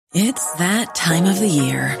It's that time of the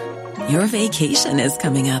year. Your vacation is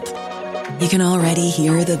coming up. You can already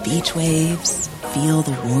hear the beach waves, feel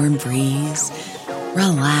the warm breeze,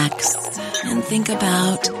 relax, and think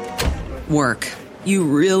about work. You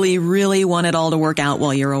really, really want it all to work out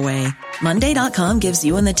while you're away. Monday.com gives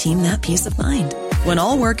you and the team that peace of mind. When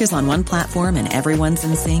all work is on one platform and everyone's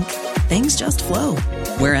in sync, things just flow.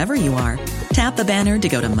 Wherever you are, tap the banner to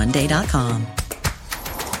go to Monday.com.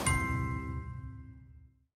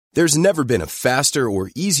 There's never been a faster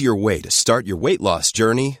or easier way to start your weight loss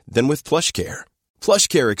journey than with PlushCare.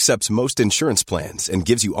 PlushCare accepts most insurance plans and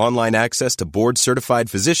gives you online access to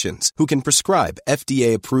board-certified physicians who can prescribe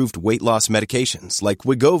FDA-approved weight loss medications like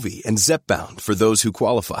Wegovy and Zepbound for those who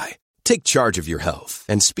qualify. Take charge of your health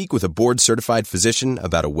and speak with a board-certified physician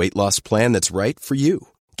about a weight loss plan that's right for you.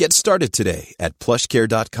 Get started today at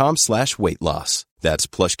plushcare.com/weight loss. That's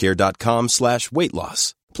plushcare.com/weight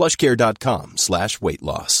loss. plushcare.com/weight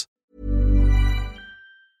loss.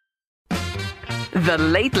 The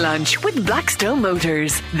Late Lunch with Blackstone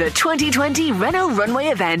Motors. The 2020 Renault Runway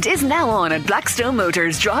event is now on at Blackstone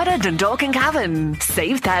Motors, Drogheda, Dundalk and Cavan.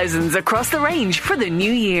 Save thousands across the range for the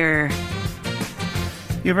new year.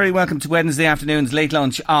 You're very welcome to Wednesday afternoon's Late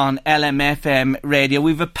Lunch on LMFM Radio.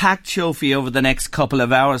 We've a packed show for you over the next couple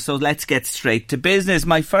of hours, so let's get straight to business.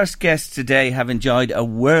 My first guests today have enjoyed a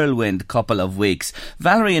whirlwind couple of weeks.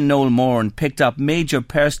 Valerie and Noel Moran picked up major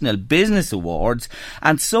personal business awards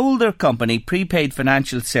and sold their company, Prepaid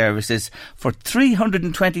Financial Services, for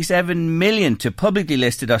 $327 million to publicly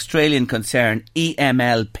listed Australian concern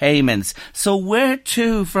EML Payments. So where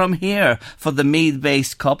to from here for the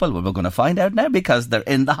Meath-based couple? Well, we're going to find out now because they're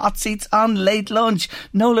in the hot seats on Late Lunch.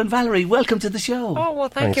 Noel and Valerie, welcome to the show. Oh, well,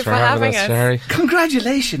 thanks you for having us. Harry.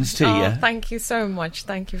 Congratulations to you. Thank you so much.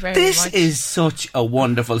 Thank you very much. This is such a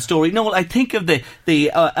wonderful story. Noel, I think of the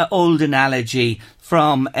old analogy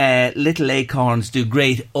from little acorns do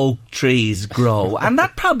great oak trees grow. And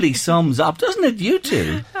that probably sums up, doesn't it, you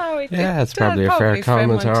two? Yeah, it's probably a fair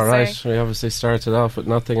comment, all right. We obviously started off with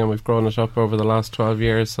nothing and we've grown it up over the last 12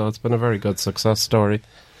 years, so it's been a very good success story.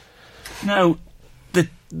 Now,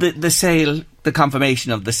 the sale, the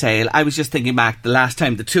confirmation of the sale, I was just thinking back the last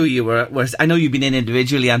time the two of you were I know you've been in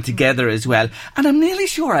individually and together as well, and I'm nearly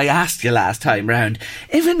sure I asked you last time round,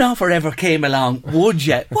 if an offer ever came along, would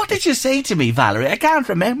you? What did you say to me, Valerie? I can't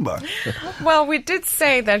remember. Well, we did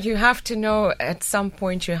say that you have to know at some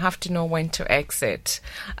point, you have to know when to exit,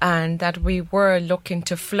 and that we were looking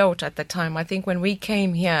to float at the time. I think when we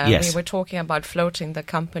came here, yes, we were talking about floating the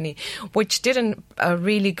company, which didn't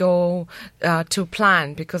really go to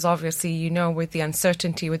plan, because obviously, you know, with the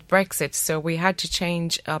uncertainty with Brexit, so we had to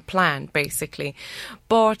change our plan, basically.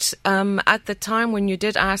 But at the time when you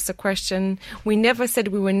did ask the question, we never said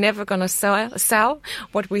we were never going to sell.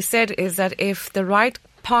 What we said is that if the right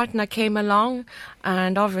partner came along,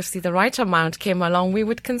 and obviously the right amount came along, we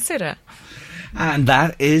would consider. And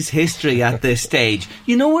that is history at this stage.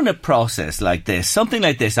 You know, in a process like this, something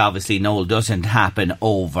like this, obviously, Noel, doesn't happen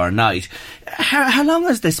overnight. How long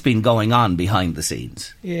has this been going on behind the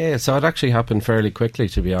scenes? Yeah, so it actually happened fairly quickly,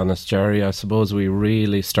 to be honest, Jerry. I suppose we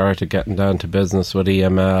really started getting down to business with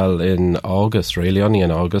EML in August, really, only in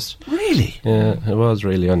August. Really? Yeah, it was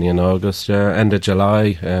really only in August. End of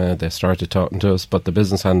July, they started talking to us, but the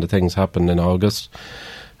business end of things happened in August.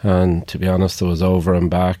 And to be honest, it was over and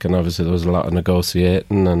back, and obviously there was a lot of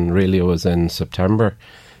negotiating, and really it was in September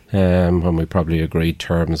when we probably agreed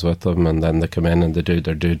terms with them, and then they come in and they do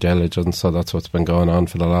their due diligence. So that's what's been going on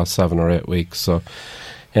for the last 7 or 8 weeks. So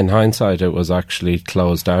in hindsight, it was actually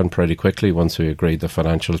closed down pretty quickly once we agreed the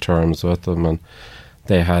financial terms with them, and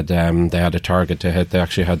they had a target to hit. They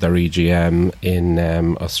actually had their EGM in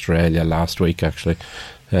Australia last week, actually.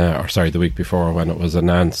 The week before when it was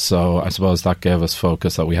announced. So I suppose that gave us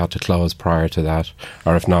focus that we had to close prior to that,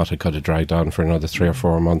 or if not, it could have dragged on for another 3 or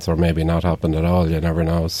 4 months, or maybe not happened at all. You never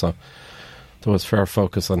know. So there was fair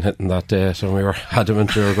focus on hitting that date, and we were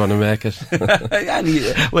adamant we were going to make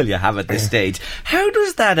it. Well, you have at this stage. How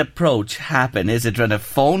does that approach happen? Is it on a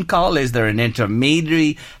phone call? Is there an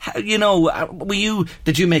intermediary? You know,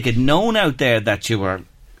 did you make it known out there that you were,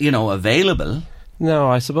 available? No,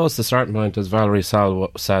 I suppose the starting point, as Valerie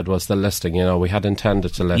said, was the listing. You know, we had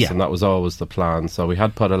intended to list, and that was always the plan. So we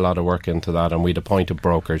had put a lot of work into that, and we'd appointed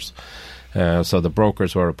brokers. So the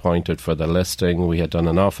brokers were appointed for the listing. We had done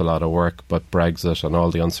an awful lot of work, but Brexit and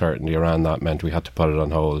all the uncertainty around that meant we had to put it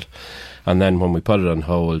on hold. And then when we put it on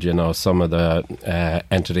hold, some of the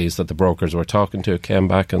entities that the brokers were talking to came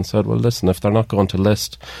back and said, well, listen, if they're not going to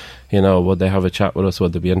list, would they have a chat with us?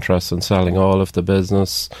 Would they be interested in selling all of the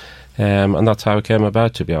business? And that's how it came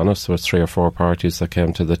about, to be honest. There was 3 or 4 parties that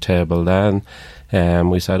came to the table then.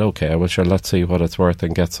 We said, okay, well, sure, let's see what it's worth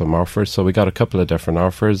and get some offers. So we got a couple of different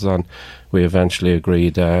offers, and we eventually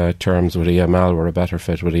agreed terms with EML. We're a better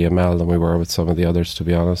fit with EML than we were with some of the others, to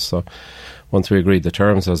be honest. So once we agreed the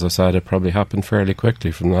terms, as I said, it probably happened fairly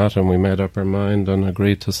quickly from that, and we made up our mind and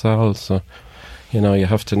agreed to sell. So, you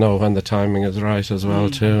have to know when the timing is right as well,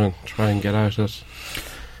 too, and try and get out it.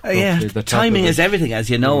 Yeah, timing is everything, as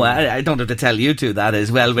you know. I don't have to tell you two that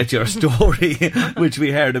as well with your story, which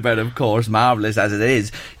we heard about, of course, marvellous as it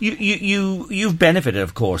is. You've benefited,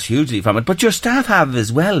 of course, hugely from it, but your staff have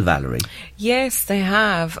as well, Valerie. Yes, they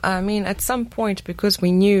have. I mean, at some point, because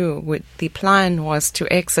we knew the plan was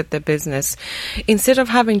to exit the business, instead of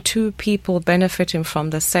having 2 people benefiting from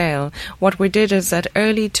the sale, what we did is that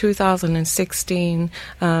early 2015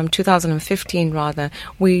 rather,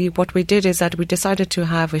 what we did is that we decided to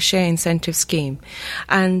have a share incentive scheme,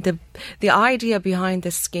 and the idea behind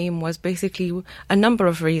this scheme was basically a number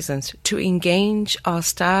of reasons: to engage our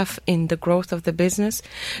staff in the growth of the business,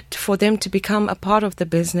 for them to become a part of the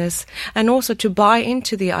business, and also to buy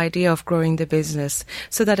into the idea of growing the business,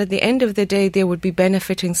 so that at the end of the day they would be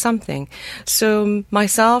benefiting something. So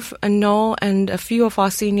myself and Noel and a few of our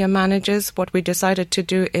senior managers, what we decided to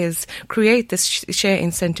do is create this share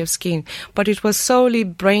incentive scheme, but it was solely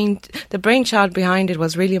the brainchild behind it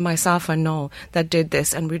was really myself and Noel that did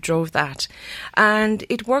this, and we drove that. And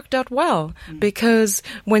it worked out well, because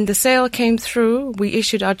when the sale came through, we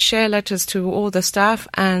issued out share letters to all the staff,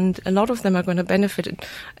 and a lot of them are going to benefit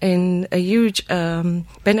in a huge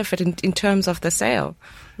benefit in terms of the sale.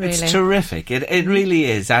 Really. It's terrific. It really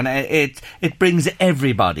is, and it brings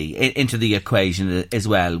everybody into the equation as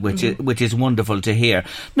well, which is wonderful to hear.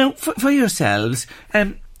 Now, for yourselves,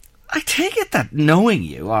 I take it that knowing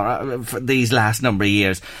you for these last number of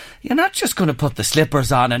years, you're not just going to put the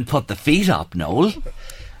slippers on and put the feet up, Noel.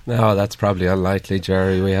 No, that's probably unlikely,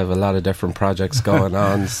 Jerry. We have a lot of different projects going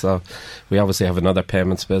on. So we obviously have another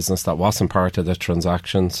payments business that wasn't part of the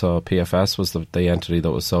transaction. So PFS was the entity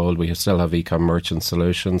that was sold. We still have Ecom Merchant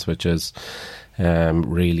Solutions, which is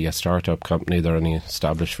really a startup company. They're only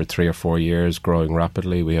established for 3 or 4 years, growing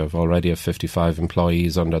rapidly. We have already 55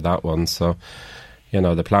 employees under that one. So,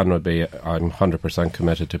 the plan would be I'm 100%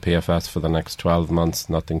 committed to PFS for the next 12 months.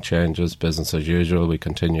 Nothing changes, business as usual. We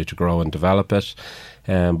continue to grow and develop it.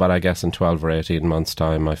 But I guess in 12 or 18 months'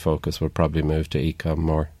 time, my focus will probably move to Ecom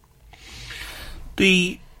more.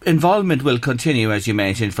 The involvement will continue, as you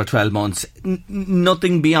mentioned, for 12 months.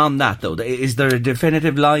 Nothing beyond that, though. Is there a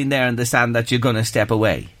definitive line there in the sand that you're going to step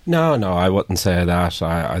away? No, I wouldn't say that.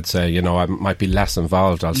 I'd say, I might be less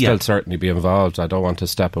involved. I'll still certainly be involved. I don't want to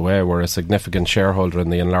step away. We're a significant shareholder in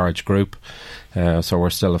the enlarged group. So we're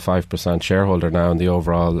still a 5% shareholder now in the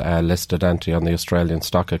overall listed entity on the Australian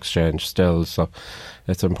Stock Exchange still. So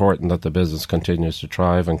it's important that the business continues to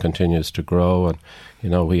thrive and continues to grow. And,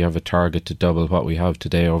 we have a target to double what we have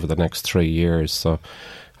today over the next 3 years. So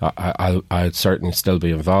I'd certainly still be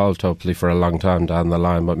involved, hopefully for a long time down the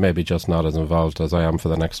line, but maybe just not as involved as I am for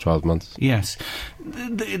the next 12 months. Yes.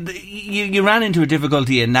 You ran into a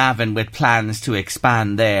difficulty in Navan with plans to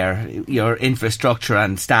expand there, your infrastructure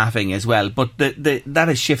and staffing as well, but that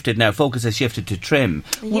has shifted now. Focus has shifted to Trim.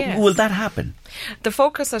 Yes. Will that happen? The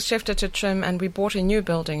focus has shifted to Trim, and we bought a new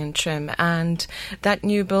building in Trim, and that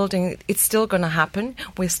new building, it's still going to happen.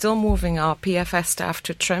 We're still moving our PFS staff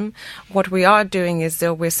to Trim. What we are doing is,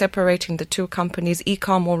 though, we're separating the 2 companies.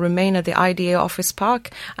 Ecom will remain at the IDA office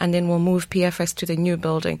park, and then we'll move PFS to the new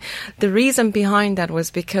building. The reason behind that was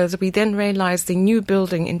because we then realised the new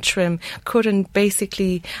building in Trim couldn't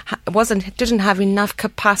basically didn't have enough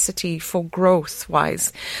capacity for growth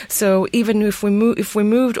wise. So even if we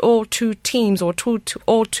moved all 2 teams or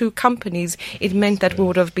all 2 companies, it meant that we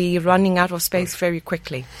would have been running out of space very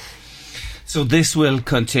quickly. So this will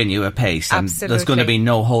continue apace, and Absolutely. There's going to be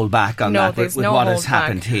no hold back on that with what has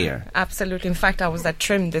happened here. Absolutely. In fact, I was at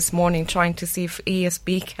Trim this morning trying to see if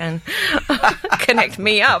ESB can connect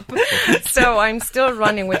me up. So I'm still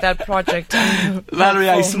running with that project. Valerie,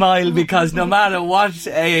 I smile because no matter what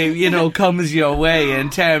comes your way in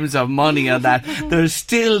terms of money on that, there's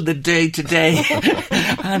still the day-to-day.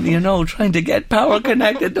 And, trying to get power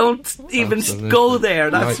connected, don't even go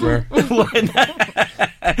there. That's nightmare.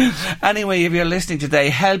 Anyway, if you're listening today,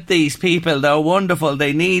 help these people. They're wonderful.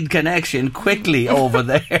 They need connection quickly over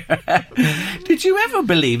there. Did you ever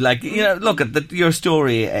believe, like, you know, look at your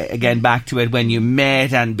story again, back to it, when you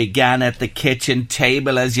met and began at the kitchen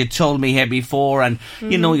table, as you told me here before, and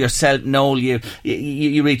you know yourself, Noel,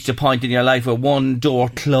 you reached a point in your life where one door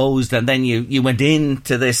closed and then you went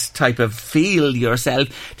into this type of field yourself.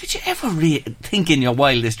 Did you ever think in your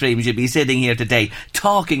wildest dreams you'd be sitting here today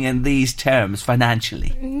talking in these terms financially?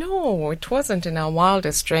 No, it wasn't in our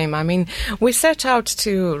wildest dream. I mean, we set out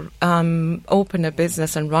to open a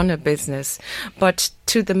business and run a business, but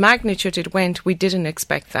to the magnitude it went, we didn't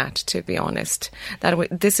expect that, to be honest.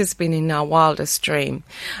 This has been in our wildest dream.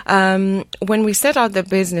 When we set out the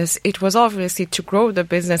business, it was obviously to grow the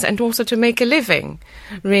business and also to make a living,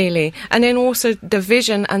 really. And then also the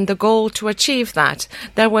vision and the goal to achieve that.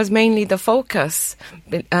 That was mainly the focus,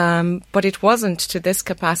 but it wasn't to this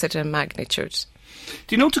capacity and magnitude.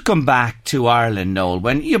 Do you know, to come back to Ireland, Noel,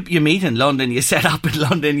 when you meet in London, you set up in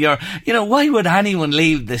London, why would anyone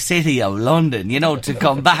leave the city of London, to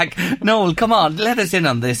come back? Noel, come on, let us in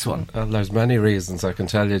on this one. Well, there's many reasons, I can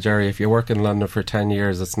tell you, Jerry. If you work in London for 10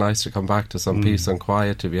 years, it's nice to come back to some peace and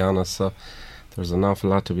quiet, to be honest. So there's an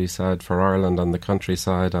awful lot to be said for Ireland and the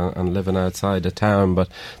countryside and living outside of town, but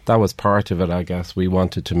that was part of it, I guess. We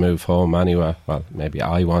wanted to move home anyway. Well, maybe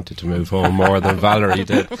I wanted to move home more than Valerie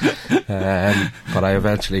did, but I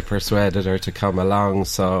eventually persuaded her to come along,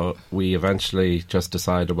 so we eventually just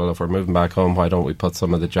decided, well, if we're moving back home, why don't we put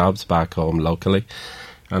some of the jobs back home locally?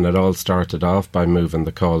 And it all started off by moving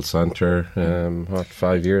the call centre,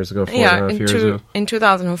 5 years ago, 4.5 years ago? In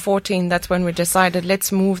 2014, that's when we decided,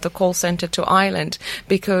 let's move the call centre to Ireland,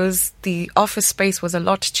 because the office space was a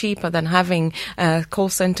lot cheaper than having a call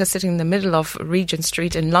centre sitting in the middle of Regent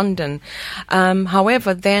Street in London.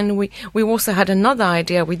 However, then we also had another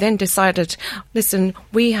idea. We then decided, listen,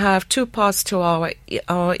 we have two parts to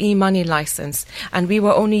our e-money licence, and we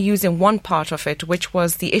were only using one part of it, which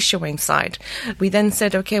was the issuing side. We then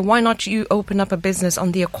said, okay, why not you open up a business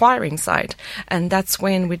on the acquiring side? And that's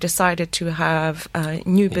when we decided to have a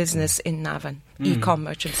new business in Navan, Ecom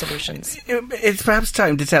Merchant Solutions. It's perhaps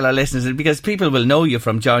time to tell our listeners, because people will know you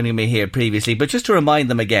from joining me here previously, but just to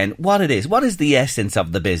remind them again what it is. What is the essence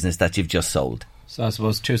of the business that you've just sold? So I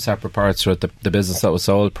suppose two separate parts to it. The business that was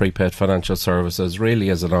sold, Prepaid Financial Services, really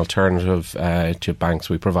is an alternative to banks.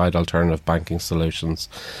 We provide alternative banking solutions.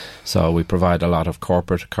 So we provide a lot of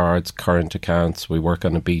corporate cards, current accounts. We work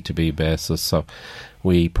on a B2B basis. So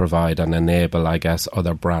we provide and enable, I guess,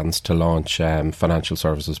 other brands to launch financial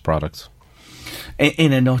services products.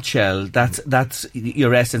 In a nutshell, that's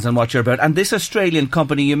your essence and what you're about. And this Australian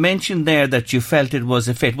company, you mentioned there that you felt it was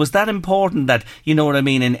a fit. Was that important, that, you know what I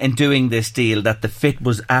mean, in doing this deal, that the fit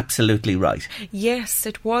was absolutely right? Yes,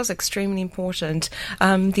 it was extremely important.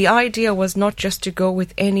 The idea was not just to go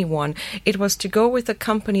with anyone. It was to go with a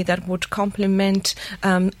company that would complement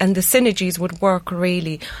and the synergies would work,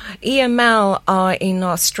 really. EML are in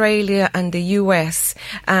Australia and the US,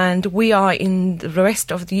 and we are in the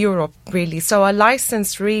rest of Europe, really. So our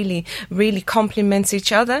license really complements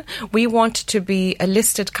each other. We want to be a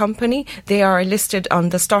listed company. They are listed on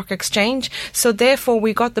the stock exchange. So therefore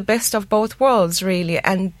we got the best of both worlds, really.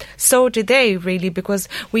 And so did they, really, because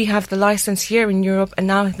we have the license here in Europe and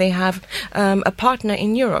now they have a partner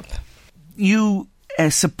in Europe. You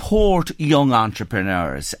support young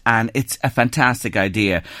entrepreneurs, and it's a fantastic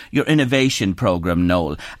idea, your innovation programme,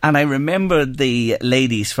 Noel. And I remember the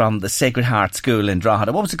ladies from the Sacred Heart School in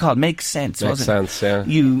Drogheda. What was it called? Makes Sense, wasn't it? Makes Sense,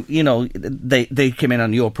 yeah. You know, they came in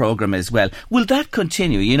on your programme as well. Will that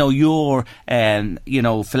continue, your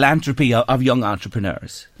philanthropy of young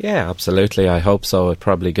entrepreneurs? Yeah, absolutely. I hope so. It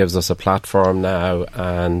probably gives us a platform now,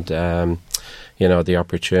 and the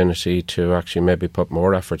opportunity to actually maybe put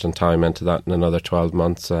more effort and time into that in another 12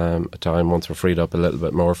 months time, once we're freed up a little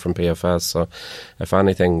bit more from PFS. So if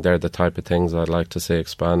anything, they're the type of things I'd like to see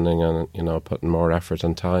expanding and, putting more effort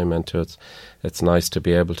and time into it. It's nice to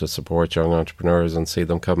be able to support young entrepreneurs and see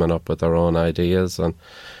them coming up with their own ideas. And,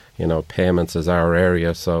 payments is our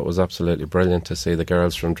area, so it was absolutely brilliant to see the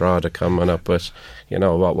girls from Drogheda coming up with,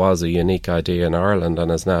 what was a unique idea in Ireland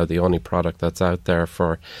and is now the only product that's out there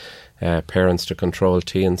for parents to control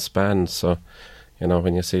teen spend. So,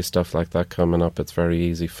 when you see stuff like that coming up, it's very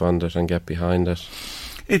easy to fund it and get behind it.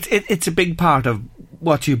 It's a big part of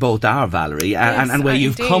what you both are, Valerie, yes, and where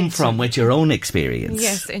you've come from with your own experience.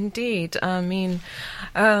 Yes, indeed. I mean,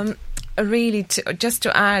 really, just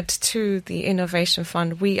to add to the Innovation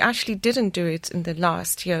Fund, we actually didn't do it in the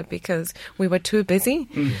last year because we were too busy.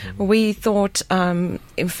 Mm-hmm. We thought,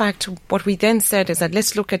 in fact, what we then said is that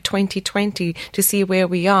let's look at 2020 to see where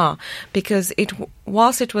we are, because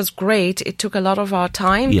whilst it was great, it took a lot of our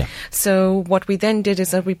time. Yeah. So what we then did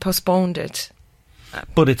is that we postponed it.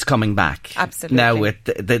 But it's coming back. Absolutely. Now with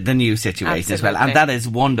the new situation as well. And that is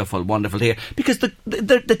wonderful to hear. Because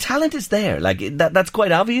the talent is there. Like, that's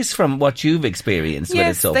quite obvious from what you've experienced with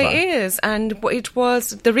it so far. Yes, there is. And it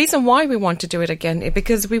was the reason why we want to do it again,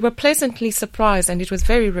 because we were pleasantly surprised, and it was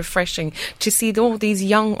very refreshing to see all these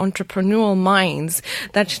young entrepreneurial minds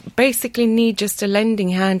that basically need just a lending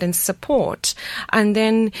hand and support. And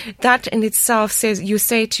then that in itself says, you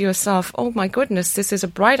say to yourself, oh my goodness, this is a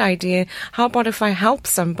bright idea. How about if I help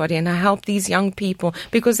somebody and I help these young people,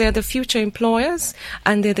 because they're the future employers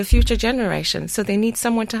and they're the future generation, so they need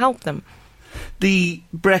someone to help them. The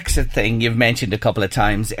Brexit thing you've mentioned a couple of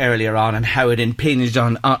times earlier on, and how it impinged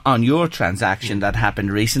on your transaction that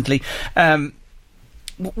happened recently.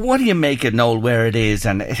 What do you make it, Noel, where it is?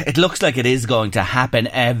 And it looks like it is going to happen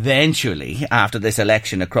eventually after this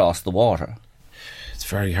election across the water. It's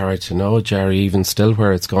very hard to know, Jerry, even still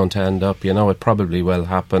where it's going to end up. You know, it probably will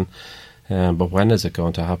happen. But when is it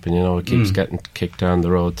going to happen? You know, it keeps getting kicked down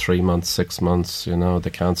the road 3 months, 6 months. You know, they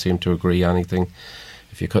can't seem to agree anything.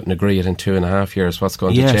 If you couldn't agree it in 2.5 years, what's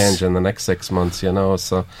going to change in the next 6 months? You know,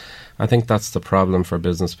 so I think that's the problem for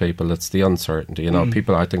business people. It's the uncertainty. You know,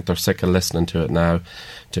 people, I think they're sick of listening to it now.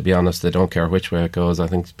 To be honest, they don't care which way it goes. I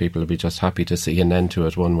think people will be just happy to see an end to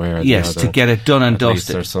it one way or the other. Yes, to get it done and dusted. At least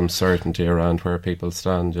there's some certainty around where people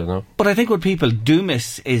stand, you know. But I think what people do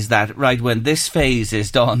miss is that, right, when this phase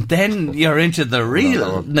is done, then you're into the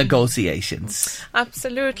real negotiations.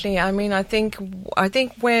 Absolutely. I mean, I think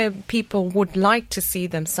where people would like to see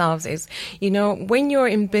themselves is, you know, when you're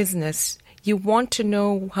in business, you want to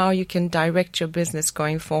know how you can direct your business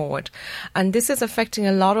going forward. And this is affecting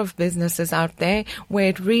a lot of businesses out there, where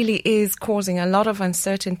it really is causing a lot of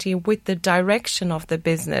uncertainty with the direction of the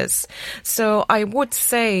business. So I would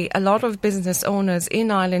say a lot of business owners in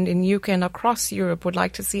Ireland, in UK and across Europe would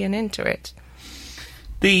like to see an end to it.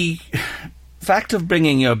 The fact of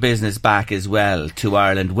bringing your business back as well to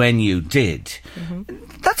Ireland when you did,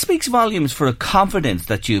 that speaks volumes for a confidence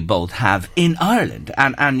that you both have in Ireland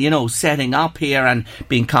and you know, setting up here and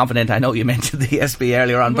being confident. I know you mentioned the ESB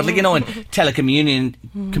earlier on, but like, you know, in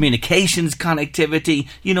communications connectivity,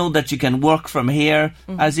 you know, that you can work from here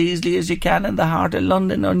as easily as you can in the heart of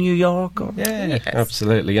London or New York. Or yes.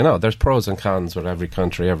 Absolutely. You know, there's pros and cons with every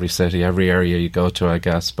country, every city, every area you go to, I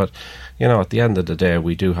guess. But, you know, at the end of the day,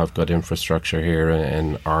 we do have good infrastructure here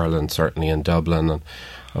in Ireland, certainly in Dublin, and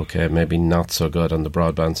okay, maybe not so good on the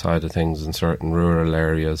broadband side of things in certain rural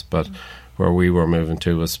areas, but where we were moving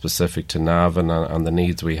to was specific to Navan, and the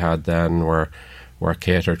needs we had then were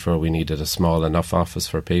catered for. We needed a small enough office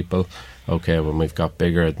for people. Okay, when we've got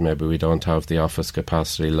bigger, maybe we don't have the office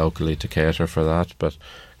capacity locally to cater for that, but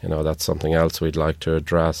you know, that's something else we'd like to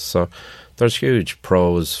address. So there's huge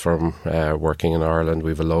pros from working in Ireland.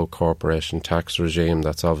 We have a low corporation tax regime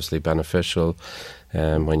that's obviously beneficial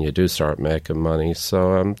when you do start making money.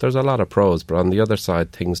 So there's a lot of pros, but on the other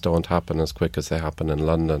side, things don't happen as quick as they happen in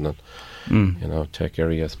London. And you know, take your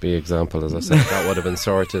ESB example, as I said, that would have been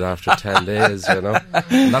sorted after 10 days, you know.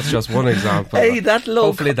 And that's just one example. Hey, that look.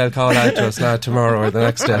 Hopefully they'll call out to us now tomorrow or the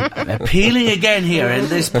next day. Appealing again here in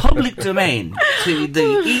this public domain to the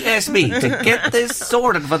ESB to get this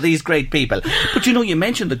sorted for these great people. But you know, you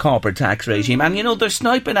mentioned the corporate tax regime, and you know, they're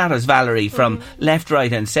sniping at us, Valerie, from left,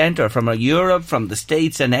 right and centre, from Europe, from the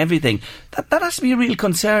States and everything. That has to be a real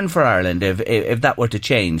concern for Ireland if that were to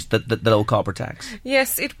change, the low corporate tax.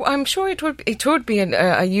 Yes, I'm sure it would be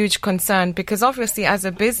a huge concern, because obviously as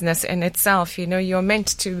a business in itself, you know, you're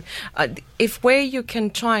meant to, if where you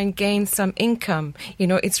can try and gain some income, you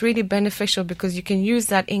know, it's really beneficial because you can use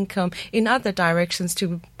that income in other directions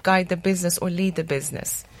to guide the business or lead the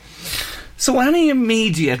business. So any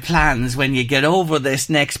immediate plans when you get over this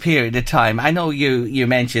next period of time? I know you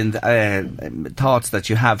mentioned thoughts that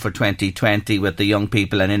you have for 2020 with the young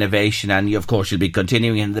people and innovation, and you, of course, you'll be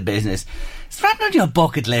continuing in the business. Is there anything on your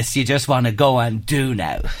bucket list you just want to go and do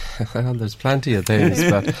now? Well, there's plenty of things,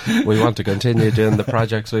 but we want to continue doing the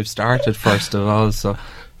projects we've started first of all. So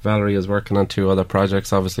Valerie is working on 2 other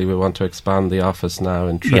projects. Obviously, we want to expand the office now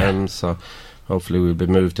in Trim, so hopefully we'll be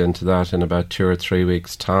moved into that in about 2 or 3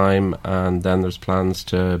 weeks' time, and then there's plans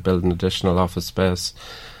to build an additional office space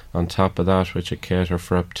on top of that, which would cater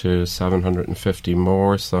for up to 750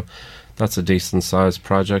 more, so that's a decent sized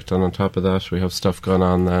project. And on top of that, we have stuff going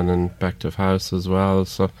on then in Bective House as well,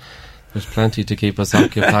 so There's plenty to keep us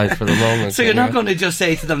occupied for the moment. So you're not going to just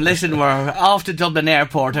say to them, listen, we're off to Dublin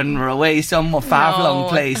Airport and we're away some far-flung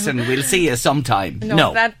place and we'll see you sometime.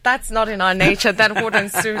 No. That's not in our nature. That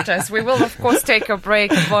wouldn't suit us. We will, of course, take a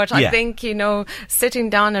break, but I think, sitting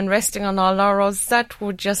down and resting on our laurels, that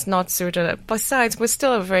would just not suit us. Besides, we're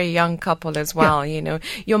still a very young couple as well,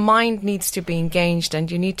 Your mind needs to be engaged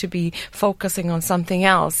and you need to be focusing on something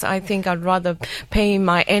else. I think I'd rather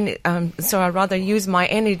I'd rather use my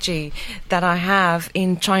energy that I have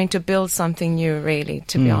in trying to build something new, really,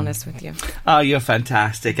 to be honest with you. Oh, you're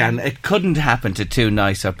fantastic, and it couldn't happen to two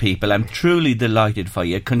nicer people. I'm truly delighted for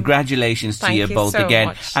you. Congratulations to you both so again,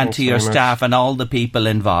 much. and to your staff and all the people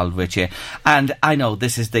involved with you. And I know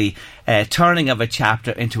this is the turning of a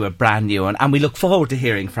chapter into a brand new one, and we look forward to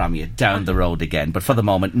hearing from you down the road again. But for the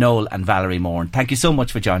moment, Noel and Valerie Moran, thank you so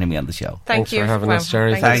much for joining me on the show. Thanks for having us,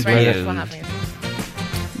 Jerry. Thank you you. very much for having us.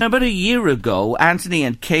 Now, about a year ago, Anthony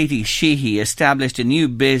and Katie Sheehy established a new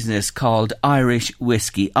business called Irish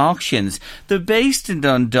Whiskey Auctions. They're based in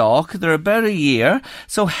Dundalk. They're about a year.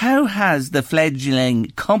 So how has the fledgling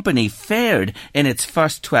company fared in its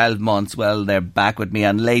first 12 months? Well, they're back with me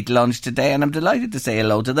on Late Lunch today, and I'm delighted to say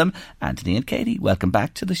hello to them. Anthony and Katie, welcome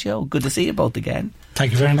back to the show. Good to see you both again.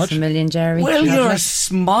 Thank you very much. Thanks a million, Jerry. Well, you're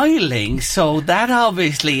smiling, so that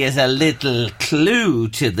obviously is a little clue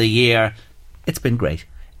to the year. It's been great.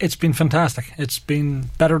 It's been fantastic. It's been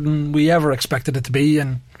better than we ever expected it to be,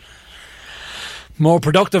 and more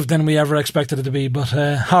productive than we ever expected it to be. But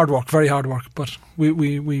hard work, very hard work. But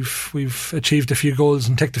we've achieved a few goals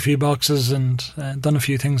and ticked a few boxes and done a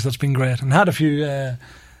few things that's been great, and had a few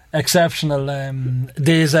exceptional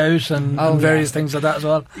days out and various things like that as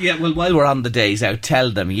well. Yeah, well, while we're on the days out,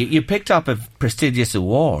 tell them you picked up a prestigious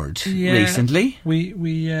award recently. We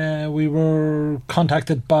were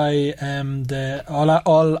contacted by the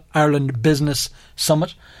All Ireland Business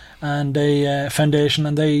Summit and a foundation,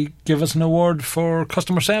 and they give us an award for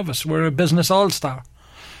customer service. We're a business all-star,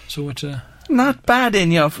 so it's not bad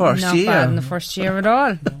in your first year. Not bad in the first year at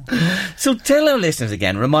all. So tell our listeners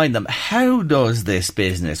again, remind them, how does this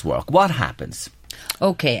business work? What happens?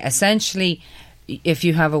 Okay, essentially, if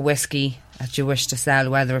you have a whiskey that you wish to sell,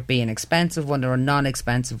 whether it be an expensive one or a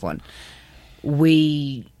non-expensive one,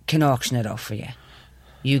 we can auction it off for you.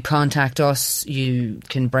 You contact us, you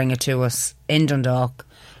can bring it to us in Dundalk,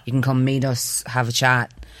 you can come meet us, have a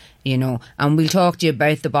chat, and we'll talk to you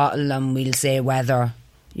about the bottle and we'll say whether,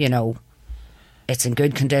 it's in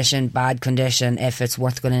good condition, bad condition, if it's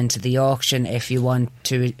worth going into the auction, if you want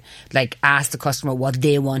to ask the customer what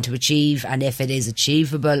they want to achieve and if it is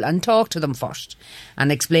achievable, and talk to them first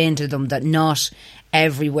and explain to them that not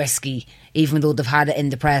every whiskey, even though they've had it in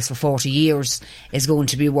the press for 40 years, is going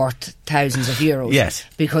to be worth thousands of euros. Yes.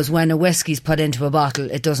 Because when a whiskey's put into a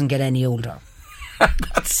bottle, it doesn't get any older.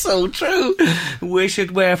 That's so true. Wish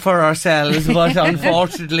it were for ourselves, but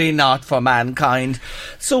unfortunately not for mankind.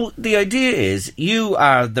 So the idea is you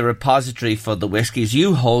are the repository for the whiskies.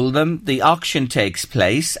 You hold them, the auction takes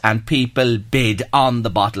place, and people bid on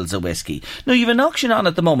the bottles of whiskey. Now, you have an auction on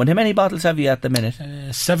at the moment. How many bottles have you at the minute?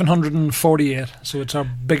 748, so it's our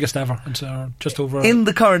biggest ever. It's just over... In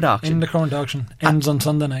the current auction? In the current auction. Ends on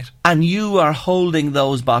Sunday night. And you are holding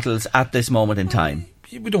those bottles at this moment in time?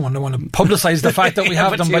 We don't want to publicise the fact that we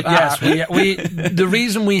have them, but yes, we the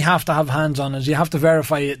reason we have to have hands on is you have to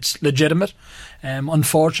verify it's legitimate.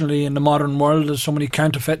 Unfortunately, in the modern world, there's so many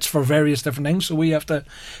counterfeits for various different things, so we have to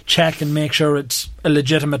check and make sure it's a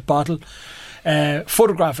legitimate bottle.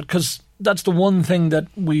 Photograph it, because that's the one thing that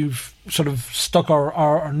we've sort of stuck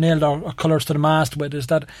or nailed our colours to the mast with, is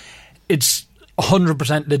that it's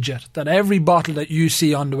 100% legit, that every bottle that you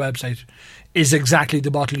see on the website is exactly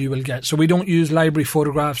the bottle you will get. So we don't use library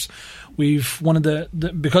photographs. We've one of the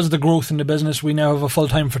because of the growth in the business, we now have a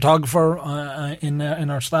full-time photographer in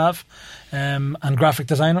our staff and graphic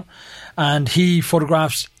designer, and he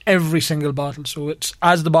photographs every single bottle. So it's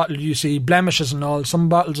as the bottle you see blemishes and all. Some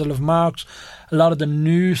bottles will have marks. A lot of the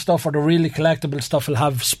new stuff or the really collectible stuff will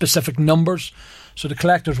have specific numbers. So the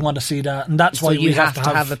collectors want to see that, and that's why we have to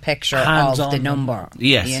have a picture of the number.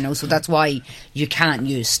 Yes. So that's why you can't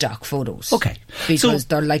use stock photos. Okay. Because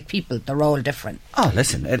they're like people, they're all different. Oh,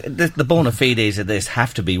 listen, the bona fides of this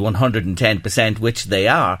have to be 110%, which they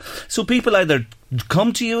are. So people either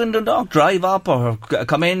come to you in Dundalk, drive up, or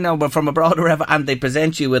come in or from abroad or whatever, and they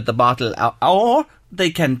present you with the bottle, or they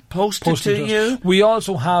can post it to you.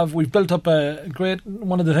 We've built up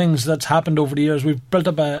one of the things that's happened over the years, we've built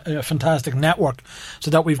up a fantastic network, so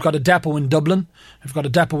that we've got a depot in Dublin, we've got a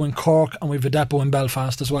depot in Cork, and we've a depot in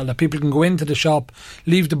Belfast as well, that people can go into the shop,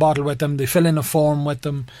 leave the bottle with them, they fill in a form with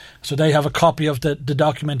them, so they have a copy of the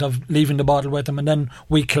document of leaving the bottle with them, and then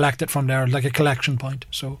we collect it from there, like a collection point.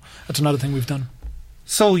 So that's another thing we've done.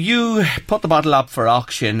 So you put the bottle up for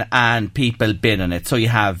auction and people bid on it. So you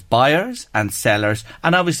have buyers and sellers,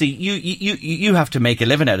 and obviously you have to make a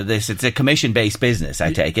living out of this. It's a commission-based business,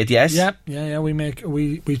 I take it, yes? Yeah.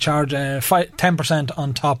 We charge 10%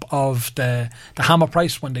 on top of the hammer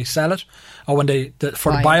price when they sell it, or when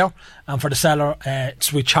for the buyer, and for the seller,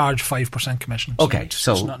 we charge 5% commission. Okay,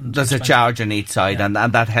 so there's a charge on each side, and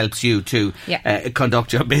that helps you to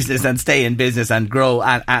conduct your business and stay in business and grow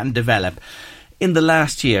and develop. In the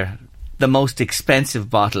last year, the most expensive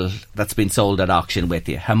bottle that's been sold at auction with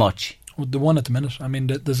you, how much? Well, the one at the minute. I mean,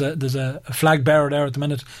 there's a flag bearer there at the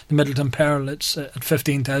minute, the Middleton Pearl. It's at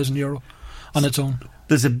 €15,000 on its own.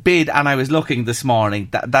 There's a bid, and I was looking this morning.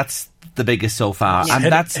 That's the biggest so far, and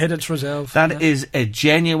that's hit its reserve. That is a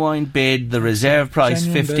genuine bid. The reserve price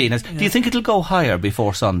 15. Do you think it'll go higher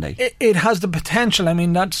before Sunday? It has the potential. I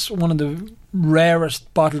mean, that's one of the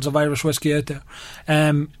rarest bottles of Irish whiskey out there.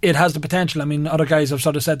 It has the potential. I mean, other guys have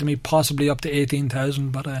sort of said to me possibly up to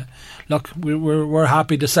 18,000, but look, we're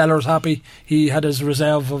happy. The seller's happy. He had his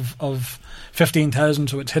reserve of 15,000,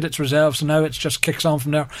 so it's hit its reserve, so now it just kicks on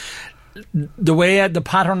from there. The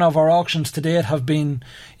pattern of our auctions to date have been,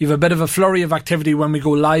 you have a bit of a flurry of activity when we go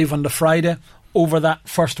live on the Friday. Over that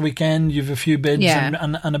first weekend, you have a few bids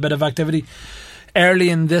and a bit of activity. Early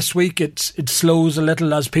in this week, it slows a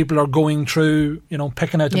little as people are going through,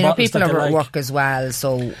 picking out the bottles that they like. People are at work as well,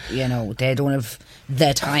 so, they don't have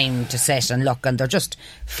the time to sit and look, and they're just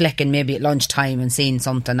flicking maybe at lunchtime and seeing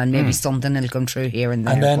something, and maybe something will come through here and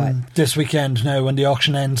there. And then this weekend now, when the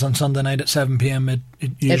auction ends on Sunday night at 7pm,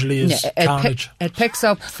 it usually is carnage. It picks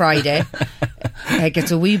up Friday. It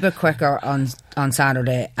gets a wee bit quicker on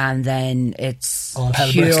Saturday, and then it's all hell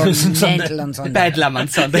pure breaks loose mental on Sunday. Bedlam on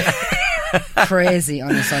Sunday. Crazy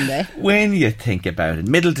on a Sunday. When you think about it,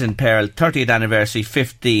 Middleton Pearl 30th anniversary,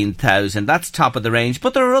 15,000. That's top of the range,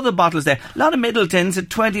 but there are other bottles there. A lot of Middletons at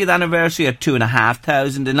 20th anniversary at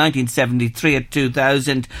 2,500, in 1973 at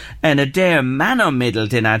 2,000, and a Dare Manor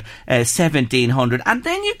Middleton at 1,700. And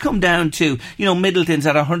then you come down to Middletons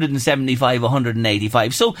at 175,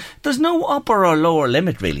 185. So there's no upper or lower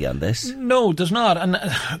limit really on this. No, there's not. And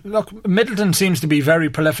look, Middleton seems to be very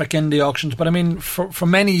prolific in the auctions, but I mean, for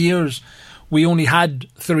many years we only had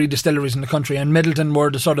 3 distilleries in the country, and Middleton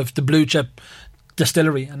were the blue chip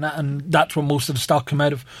distillery, and that's where most of the stock came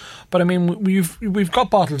out of. But I mean, we've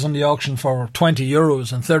got bottles on the auction for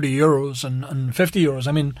 €20 and €30 and €50.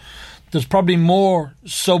 I mean, there's probably more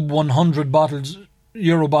sub 100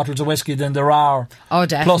 euro bottles of whiskey than there are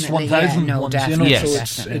plus 1,000 ones.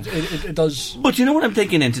 Yes. So it does. But you know what I'm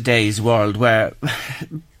thinking in today's world, where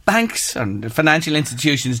banks and financial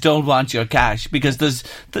institutions don't want your cash because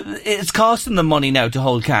it's costing them money now to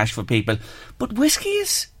hold cash for people. But whiskey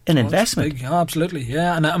is an investment. Big, absolutely,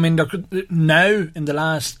 yeah. And I mean, now in the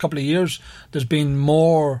last couple of years, there's been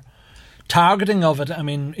more targeting of it. I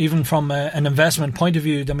mean, even from an investment point of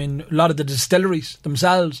view, I mean, a lot of the distilleries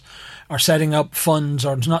themselves are setting up funds,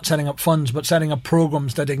 or not setting up funds, but setting up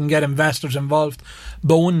programs that they can get investors involved.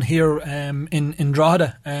 Bowen here in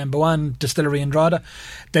Drogheda, Bowen Distillery in Drogheda,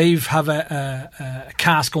 they have a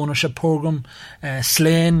cask ownership program.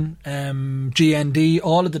 Slane, GND,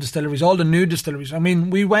 all of the distilleries, all the new distilleries. I mean,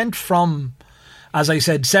 we went from, as I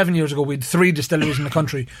said, 7 years ago, we had 3 distilleries in the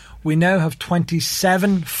country. We now have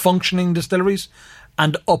 27 functioning distilleries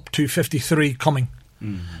and up to 53 coming.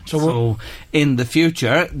 So in the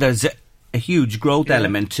future, there's a huge growth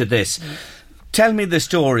element to this. Tell me the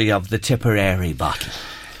story of the Tipperary bottle.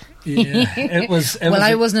 Yeah, it was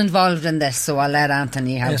I wasn't involved in this, so I'll let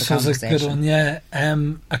Anthony have the conversation. It was a good one, yeah.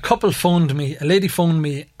 A couple phoned me, a lady phoned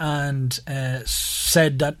me and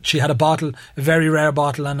said that she had a bottle, a very rare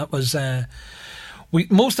bottle, and it was...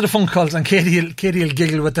 most of the phone calls, and Katie will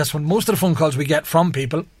giggle with this one, most of the phone calls we get from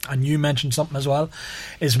people, and you mentioned something as well,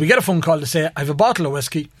 is we get a phone call to say, I have a bottle of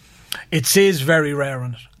whiskey, it says very rare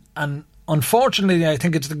on it. And unfortunately, I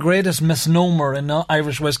think it's the greatest misnomer in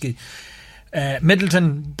Irish whiskey.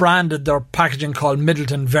 Middleton branded their packaging called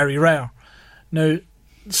Middleton Very Rare. Now,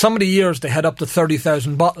 some of the years they had up to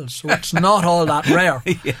 30,000 bottles, so it's not all that rare.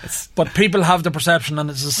 Yes. But people have the perception, and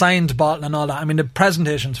it's a signed bottle and all that. I mean, the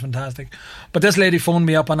presentation's fantastic. But this lady phoned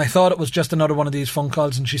me up, and I thought it was just another one of these phone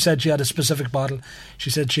calls, and she said she had a specific bottle.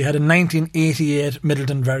 She said she had a 1988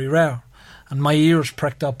 Middleton Very Rare. And my ears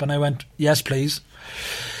pricked up and I went, yes, please.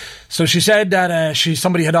 So she said that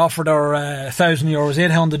somebody had offered her €1,000,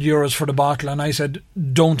 €800 for the bottle, and I said,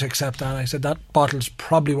 don't accept that. I said, that bottle's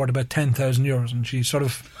probably worth about €10,000, and she sort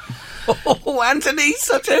of... Oh, Anthony,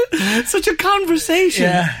 such a conversation.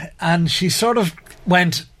 Yeah, and she sort of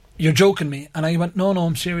went, you're joking me. And I went, no,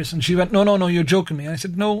 I'm serious. And she went, no, you're joking me. And I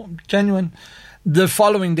said, no, I'm genuine. The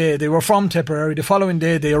following day, they were from Tipperary. The following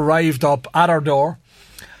day, they arrived up at our door.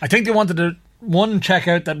 I think they wanted to... check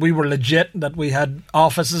out that we were legit, that we had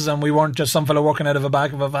offices and we weren't just some fella working out of the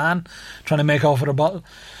back of a van trying to make off with a bottle.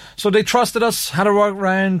 So they trusted us, had a walk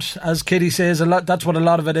around, as Katie says, a lot. That's what a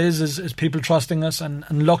lot of it is people trusting us and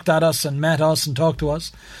looked at us and met us and talked to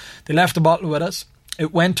us. They left the bottle with us.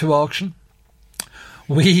 It went to auction.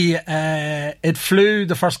 It flew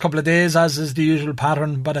the first couple of days, as is the usual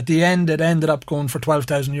pattern, but at the end it ended up going for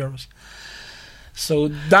 €12,000. So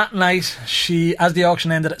that night, as the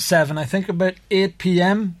auction ended at 7, I think about 8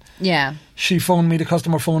 p.m. Yeah. The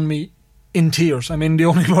customer phoned me in tears. I mean, the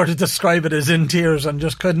only word to describe it is in tears, and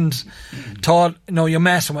just couldn't thought, no, you're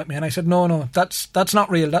messing with me. And I said, no, that's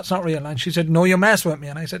not real, that's not real. And she said, no, you're messing with me.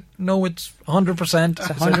 And I said, no, it's 100%. It's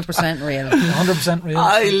 100% real. 100% real.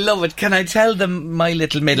 I love it. Can I tell them my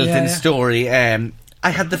little Middleton story? I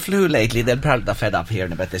had the flu lately. They'll probably be fed up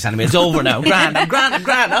hearing about this anyway. It's over now. I'm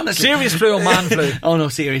grand, honestly. Serious flu or man flu? Oh no,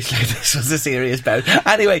 seriously. This was a serious bout.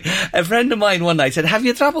 Anyway, a friend of mine one night said, have you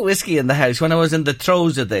a drop of whiskey in the house? When I was in the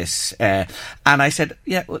throes of this. And I said,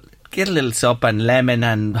 yeah, well, get a little sup and lemon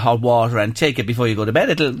and hot water and take it before you go to bed.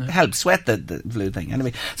 It'll help sweat the flu thing.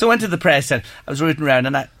 Anyway, so I went to the press and I was rooting around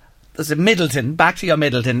and there's a Middleton, back to your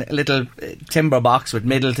Middleton, a little timber box with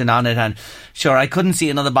Middleton on it, and sure, I couldn't see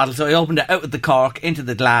another bottle, so I opened it out with the cork into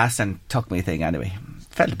the glass and took my thing anyway.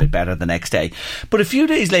 Felt a bit better the next day. But a few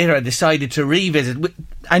days later I decided to revisit.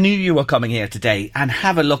 I knew you were coming here today, and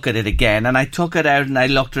have a look at it again, and I took it out and I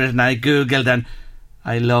looked at it and I googled and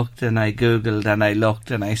I looked and I googled and I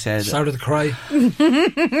looked and I said... Started to cry.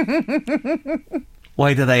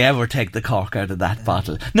 Why did I ever take the cork out of that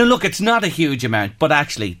bottle? Now look, it's not a huge amount, but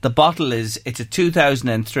actually the bottle it's a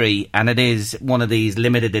 2003 and it is one of these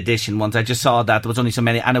limited edition ones. I just saw that there was only so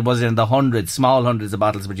many and it was in the small hundreds of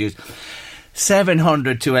bottles produced.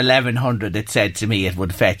 700 to 1100 it said to me it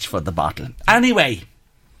would fetch for the bottle. Anyway,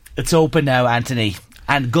 it's open now, Anthony,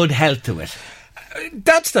 and good health to it.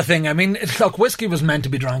 That's the thing. I mean, look, whiskey was meant to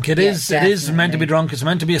be drunk. It is meant to be drunk. It's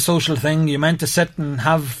meant to be a social thing. You're meant to sit and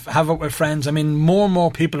have it with friends. I mean, more and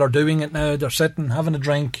more people are doing it now. They're sitting, having a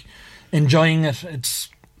drink, enjoying it. It's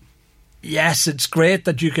great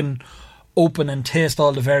that you can open and taste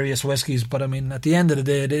all the various whiskies, but I mean, at the end of the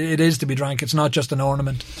day, it is to be drank. It's not just an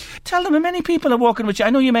ornament. Tell them how many people are working with you.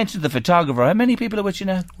 I know you mentioned the photographer. How many people are with you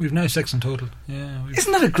now? We've now 6 in total. Yeah.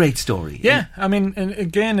 Isn't that a great story? Yeah. I mean, and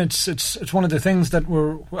again, it's one of the things that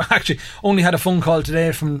we're actually only had a phone call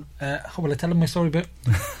today from. How will I tell them my story about?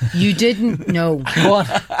 You didn't know. Go on.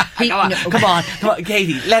 Come on,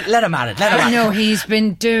 Katie. Let him at it. No, he's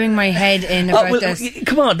been doing my head in about this.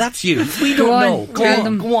 Come on, that's you. We don't know.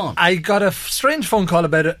 Go on. I got a strange phone call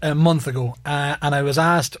about a month ago, and I was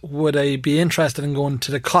asked would I be interested in going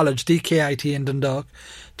to the college, DKIT in Dundalk,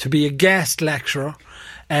 to be a guest lecturer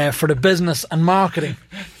for the business and marketing.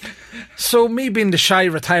 So me being the shy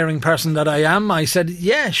retiring person that I am, I said,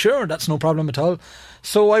 yeah, sure, that's no problem at all.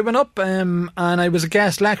 So I went up and I was a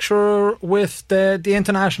guest lecturer with the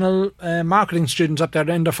international marketing students up there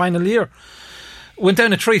in their final year. Went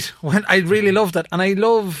down a treat. I really loved it. And I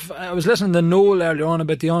was listening to Noel earlier on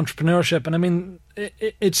about the entrepreneurship, and I mean,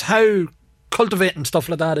 it's how cultivating stuff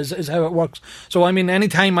like that is how it works. So I mean, any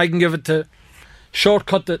time I can give it to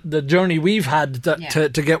shortcut the journey we've had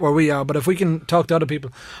to get where we are, but if we can talk to other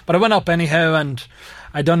people. But I went up anyhow, and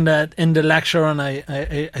I done that in the lecture, and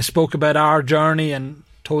I spoke about our journey and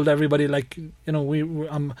told everybody, like, you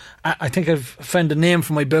know, I think I've found a name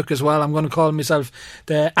for my book as well. I'm going to call myself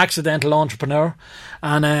The Accidental Entrepreneur,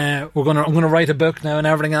 and I'm going to write a book now and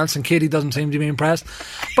everything else. And Katie doesn't seem to be impressed,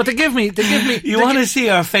 but they give me. You want to see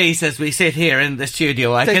our face as we sit here in the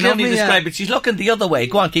studio? I can only describe it. She's looking the other way.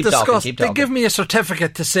 Go on, keep talking. They give me a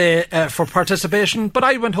certificate to say for participation, but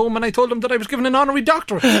I went home and I told them that I was given an honorary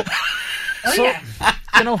doctorate.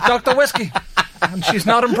 You know, Dr. Whiskey. And she's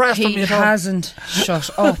not impressed with me at all. He hasn't shut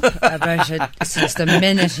up about it since the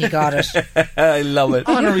minute he got it. I love it.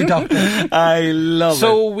 Honorary doctor. I love it.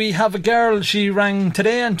 So we have a girl, she rang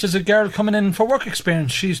today, and there's a girl coming in for work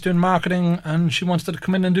experience. She's doing marketing and she wants to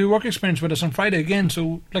come in and do work experience with us on Friday again.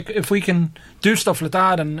 So, like, if we can do stuff like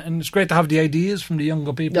that, and it's great to have the ideas from the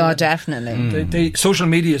younger people. Oh, definitely. Social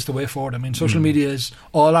media is the way forward. I mean, social media is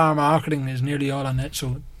all our marketing is nearly all on it,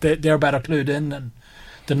 so they're better clued in than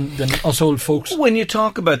than us old folks. When you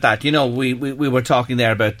talk about that, you know, we were talking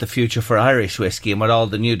there about the future for Irish whiskey and with all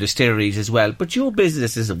the new distilleries as well. But your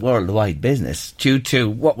business is a worldwide business due to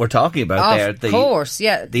what we're talking about there. Of course,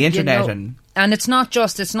 yeah. The internet and it's not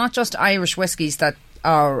just Irish whiskies that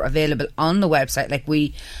are available on the website. Like,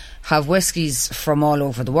 we have whiskies from all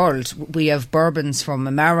over the world. We have bourbons from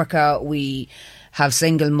America. We have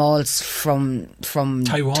single malts from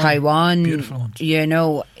Taiwan. Beautiful ones. You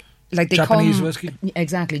know, like they Japanese whiskey.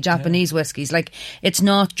 Exactly, Japanese whiskies. Like, it's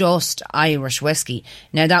not just Irish whiskey.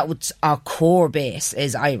 Now, that was our core base,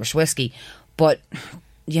 is Irish whiskey, but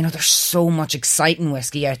you know, there's so much exciting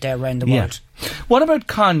whiskey out there around the world. What about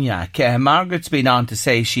cognac? Margaret's been on to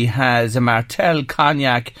say she has a Martell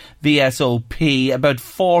Cognac VSOP, about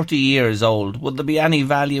 40 years old. Would there be any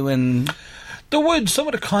value in... There would. Some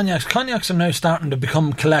of the cognacs are now starting to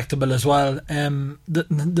become collectible as well.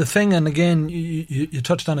 The thing, and again, you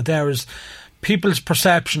touched on it there, is people's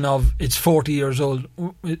perception of it's 40 years old.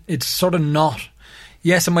 It's sort of not.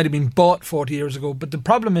 Yes, it might have been bought 40 years ago, but the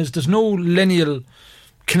problem is there's no lineal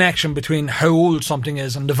connection between how old something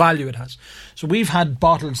is and the value it has. So we've had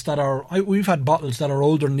bottles that are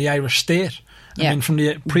older than the Irish state. Yeah. I mean, from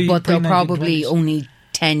the but they're probably only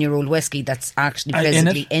 10-year-old whiskey that's actually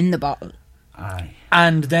physically in the bottle. Aye.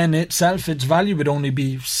 And then itself, its value would only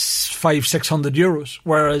be 500-600 euros,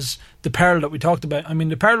 whereas the Pearl that we talked about, I mean,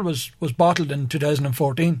 the Pearl was bottled in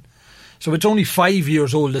 2014. So it's only 5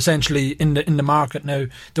 years old, essentially, in the market now.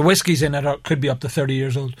 The whiskies in it could be up to 30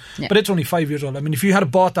 years old. Yeah. But it's only 5 years old. I mean, if you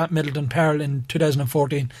had bought that Midleton Pearl in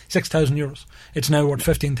 2014, 6,000 euros. It's now worth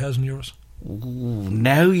 15,000 euros. Ooh,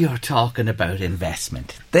 now you're talking about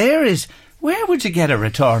investment. Where would you get a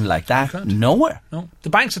return like that? Nowhere. No. The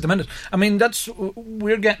banks at the minute. I mean,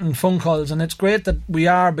 we're getting phone calls, and it's great that we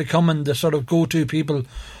are becoming the sort of go-to people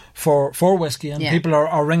for whiskey, and people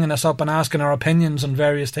are ringing us up and asking our opinions on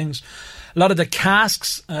various things. A lot of the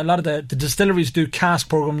casks, a lot of the distilleries do cask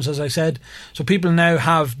programs, as I said. So people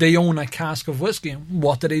now they own a cask of whiskey.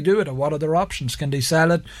 What do they do with it? What are their options? Can they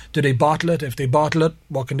sell it? Do they bottle it? If they bottle it,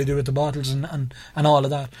 what can they do with the bottles and all of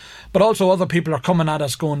that? But also other people are coming at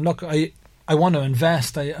us going, look, I want to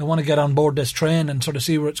invest. I want to get on board this train and sort of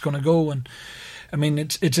see where it's going to go. And I mean,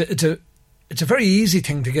 it's a very easy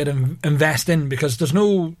thing to invest in, because there's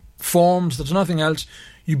no forms, there's nothing else.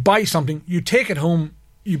 You buy something, you take it home,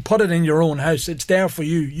 you put it in your own house. It's there for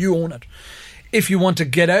you. You own it. If you want to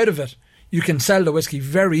get out of it, you can sell the whiskey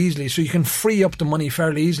very easily, so you can free up the money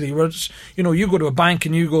fairly easily. Whereas, you know, you go to a bank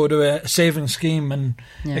and you go to a savings scheme, and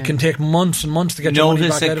it can take months and months to get your money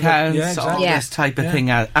back out of it. Notice accounts, all this type of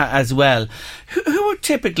thing as well. Who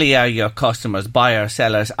typically are your customers, buyers,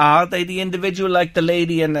 sellers? Are they the individual, like the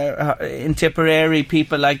lady in Tipperary,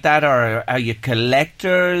 people like that, or are you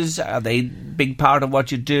collectors? Are they a big part of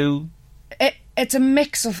what you do? It's a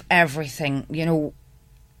mix of everything, you know.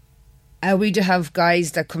 We do have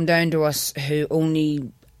guys that come down to us who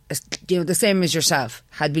only, you know, the same as yourself,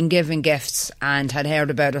 had been given gifts and had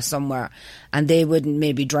heard about us somewhere, and they wouldn't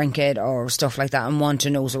maybe drink it or stuff like that and want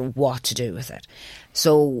to know sort of what to do with it.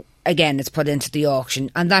 So again, it's put into the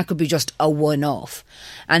auction, and that could be just a one-off.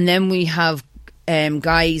 And then we have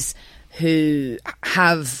guys who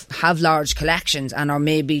have large collections and are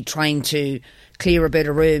maybe trying to clear a bit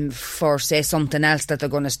of room for, say, something else that they're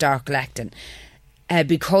going to start collecting.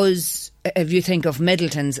 Because if you think of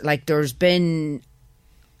Midletons, like, there's been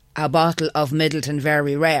a bottle of Midleton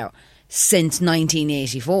Very Rare since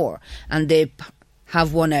 1984, and they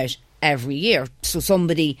have one out every year. So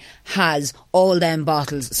somebody has all them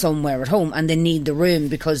bottles somewhere at home, and they need the room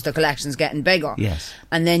because the collection's getting bigger. Yes.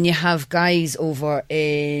 And then you have guys over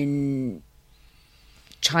in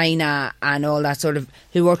China and all that sort of,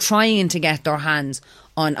 who are trying to get their hands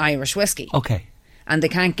on Irish whiskey. Okay. And they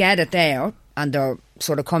can't get it there, and they're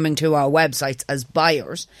sort of coming to our websites as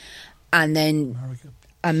buyers. And then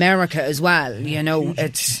America as well, you know.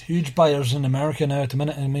 It's huge buyers in America now at the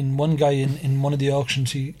minute. I mean, one guy in one of the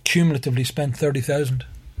auctions, he cumulatively spent 30,000.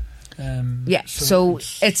 So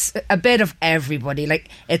it's a bit of everybody. Like,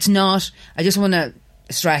 it's not, I just want to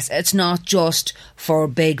stress, it's not just for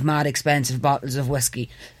big, mad, expensive bottles of whiskey.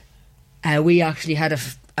 We actually had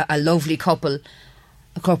a lovely couple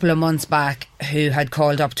a couple of months back who had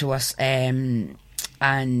called up to us, and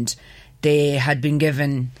they had been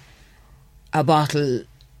given a bottle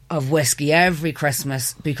of whiskey every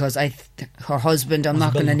Christmas because her husband, I'm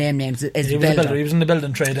not going to name names, is a builder. He was in the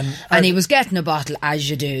building trade, and he was getting a bottle, as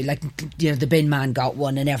you do. Like, you know, the bin man got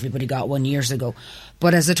one and everybody got one years ago,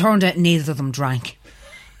 but as it turned out, neither of them drank.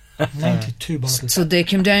 92 bottles. So they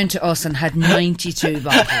came down to us and had 92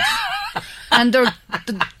 bottles. And they're,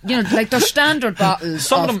 they're standard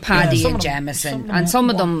bottles of Paddy and Jameson, and some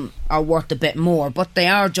of them are worth a bit more, but they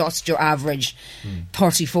are just your average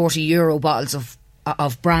 30, 40 euro bottles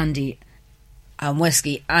of brandy and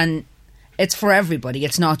whiskey, and it's for everybody.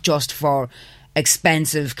 It's not just for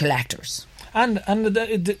expensive collectors. And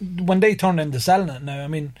when they turn into selling it now, I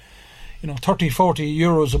mean, 30, 40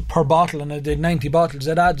 euros per bottle, and they did 90 bottles,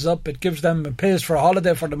 it adds up. It gives them, it pays for a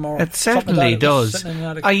holiday for them. It certainly does.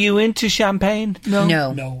 Are you into champagne?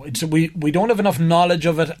 No. We don't have enough knowledge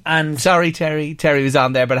of it. And sorry, Terry was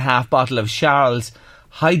on there, but a half bottle of Charles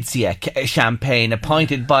Heidsieck champagne,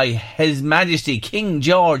 appointed by His Majesty King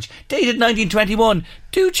George, dated 1921.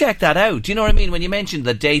 Do check that out. Do you know what I mean? When you mentioned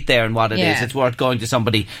the date there and what it is, it's worth going to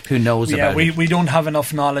somebody who knows about it. We don't have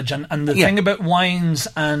enough knowledge, and the thing about wines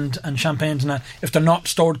and champagnes, and if they're not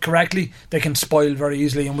stored correctly, they can spoil very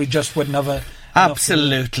easily, and we just wouldn't have a...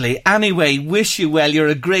 Absolutely. Anyway, wish you well. You're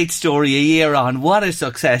a great story a year on. What a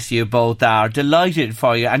success you both are. Delighted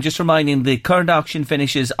for you. And just reminding, the current auction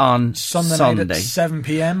finishes on Sunday night at 7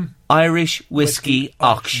 p.m. Irish Whiskey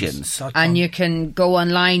Auctions. And you can go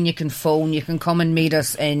online, you can phone, you can come and meet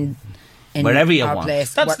us in wherever you our want.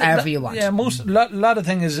 Place, whatever you want. Yeah, lot of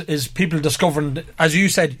thing is people discovering, as you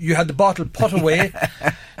said, you had the bottle put away.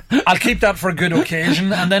 I'll keep that for a good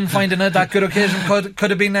occasion, and then finding out that good occasion could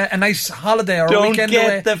have been a nice holiday or a weekend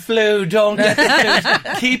away. Don't get the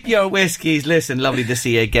flu. Keep your whiskies. Listen, lovely to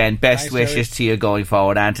see you again. Best wishes to you going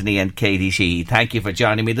forward, Anthony and Katie Sheehy. Thank you for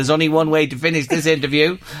joining me. There's only one way to finish this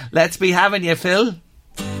interview. Let's be having you, Phil.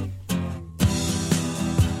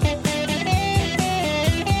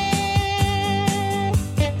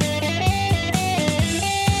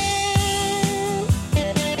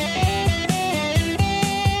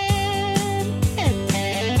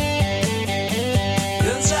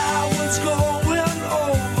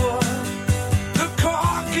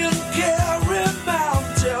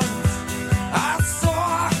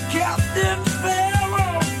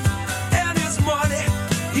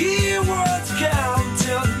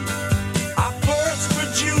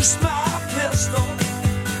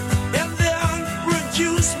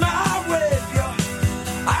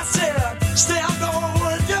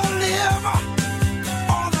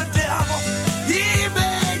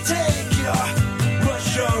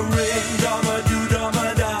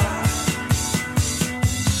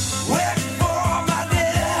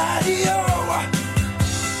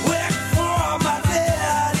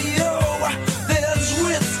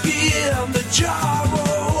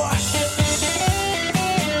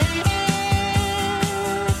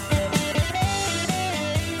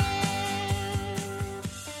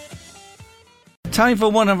 Time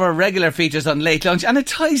for one of our regular features on Late Lunch, and it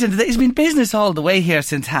ties into it's been business all the way here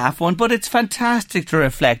since 1:30, but it's fantastic to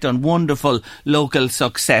reflect on wonderful local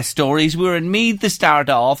success stories. We were in Meath to start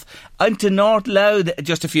off, into North Louth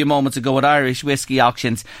just a few moments ago at Irish Whiskey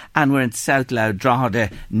Auctions, and we're in South Louth,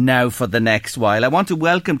 Drogheda now for the next while. I want to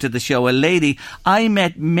welcome to the show a lady I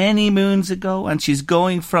met many moons ago, and she's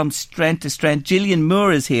going from strength to strength. Gillian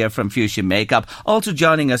Moore is here from Fuchsia Makeup. Also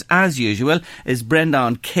joining us as usual is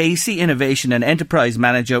Brendan Casey, Innovation and Enterprise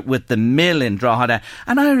Manager with the Mill in Drogheda,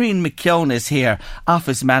 and Irene McKeown is here,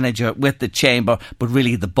 Office Manager with the Chamber, but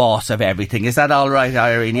really the boss of everything. Is that all right,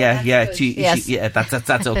 Irene? Yeah,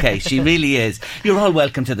 that's okay. She really is. You're all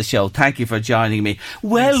welcome to the show. Thank you for joining me.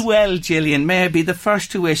 Well, Gillian, may I be the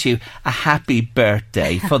first to wish you a happy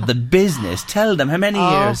birthday for the business. Tell them, how many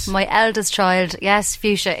years? My eldest child, yes,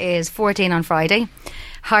 Fuchsia, is 14 on Friday.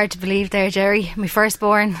 Hard to believe there, Jerry. My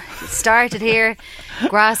firstborn started here,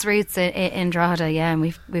 grassroots in Drogheda, and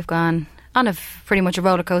we've gone on pretty much a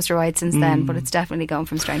roller coaster ride since then, but it's definitely gone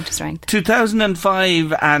from strength to strength.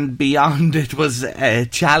 2005 and beyond, it was a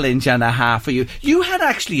challenge and a half for you. You had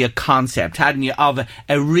actually a concept, hadn't you, of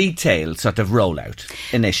a retail sort of rollout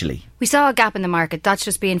initially? We saw a gap in the market, that's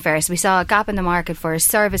just being fair. So we saw a gap in the market for a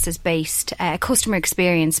services-based, customer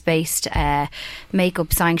experience-based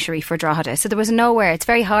makeup sanctuary for Drogheda. So there was nowhere. It's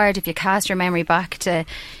very hard if you cast your memory back to,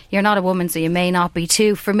 you're not a woman, so you may not be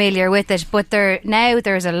too familiar with it, but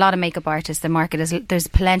there's a lot of makeup artists. The market there's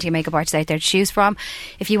plenty of makeup artists out there to choose from.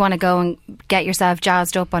 If you want to go and get yourself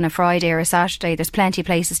jazzed up on a Friday or a Saturday, there's plenty of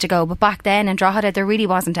places to go. But back then in Drogheda, there really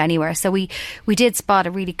wasn't anywhere. So we did spot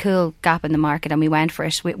a really cool gap in the market, and we went for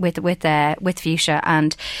it with Fuchsia.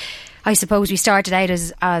 And I suppose we started out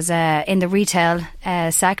as in the retail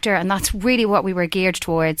sector, and that's really what we were geared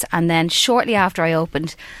towards. And then shortly after I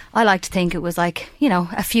opened, I like to think it was like,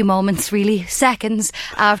 a few moments, really seconds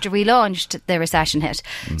after we launched, the recession hit.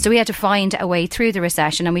 So we had to find a way through the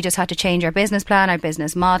recession, and we just had to change our business plan, our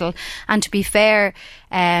business model. And to be fair,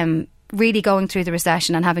 really going through the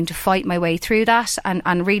recession and having to fight my way through that,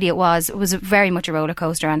 and really it was very much a roller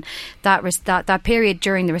coaster, and that period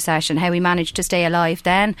during the recession, how we managed to stay alive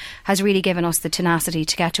then, has really given us the tenacity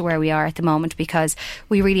to get to where we are at the moment, because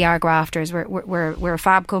we really are grafters. We're a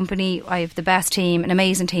fab company. I have the best team, an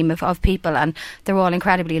amazing team of people, and they're all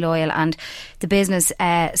incredibly loyal, and the business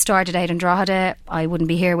started out in Drogheda. I wouldn't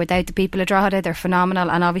be here without the people of Drogheda. They're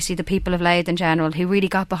phenomenal, and obviously the people of Louth in general, who really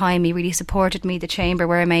got behind me, really supported me. The Chamber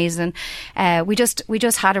were amazing. We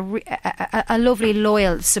just had a lovely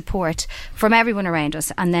loyal support from everyone around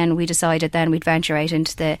us, and then we decided then we'd venture out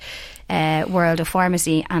into the world of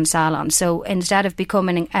pharmacy and salons. So instead of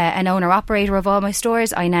becoming an owner-operator of all my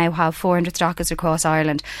stores, I now have 400 stockists across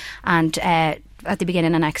Ireland, and at the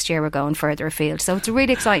beginning of next year we're going further afield. So it's a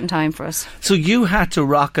really exciting time for us. So you had to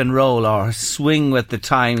rock and roll or swing with the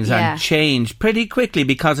times and change pretty quickly,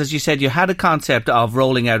 because as you said, you had a concept of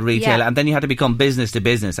rolling out retail, and then you had to become business to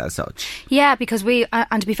business as such. Yeah, because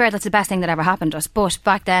and to be fair, that's the best thing that ever happened to us, but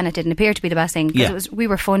back then it didn't appear to be the best thing, because we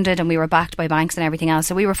were funded and we were backed by banks and everything else.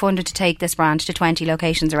 So we were funded to take this brand to 20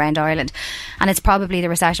 locations around Ireland, and it's probably the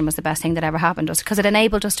recession was the best thing that ever happened to us, because it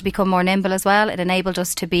enabled us to become more nimble as well. It enabled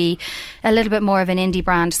us to be a little bit more of an indie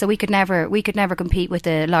brand, so we could never compete with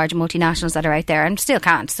the large multinationals that are out there, and still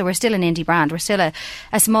can't. So we're still an indie brand. We're still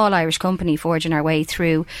a small Irish company forging our way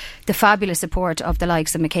through the fabulous support of the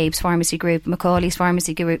likes of McCabe's Pharmacy Group, Macaulay's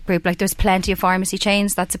Pharmacy Group. Like, there's plenty of pharmacy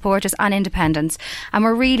chains that support us, and independents, and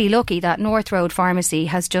we're really lucky that North Road Pharmacy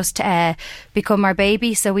has just become our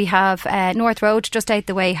baby. So we have North Road just out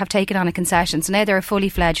the way have taken on a concession, so now they're a fully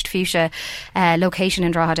fledged Fuchsia location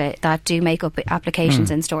in Drogheda that do makeup applications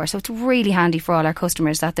in store. So it's really handy for all our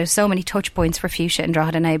customers that there's so many touch points for Fuchsia in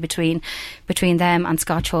Drogheda now between them and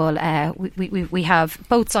Scotch Hall. We have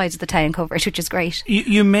both sides of the town covered, which is great.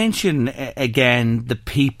 You mention again the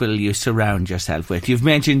people you surround yourself with. You've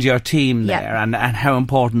mentioned your team there and how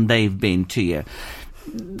important they've been to you.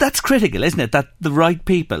 That's critical, isn't it? That the right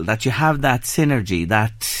people, that you have that synergy,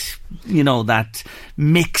 that, you know, that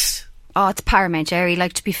mix. Oh, it's paramount, Jerry.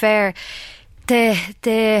 Like, to be fair,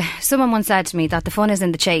 someone once said to me that the fun is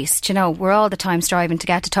in the chase. You know, we're all the time striving to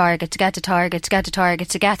get to target, to get to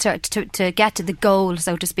the goal,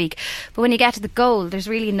 so to speak. But when you get to the goal, there's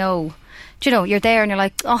really no, you know, you're there and you're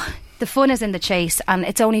like, oh, the fun is in the chase, and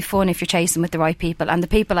it's only fun if you're chasing with the right people. And the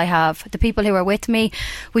people I have, the people who are with me,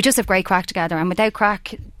 we just have great crack together, and without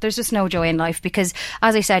crack there's just no joy in life, because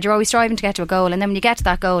as I said, you're always striving to get to a goal, and then when you get to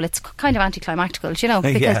that goal it's kind of anticlimactical, you know,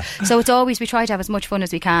 because so it's always, we try to have as much fun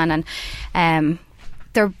as we can, and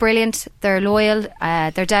they're brilliant, they're loyal,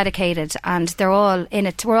 they're dedicated, and they're all in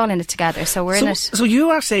it. We're all in it together, so we're in it. So you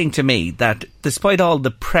are saying to me that despite all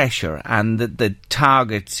the pressure and the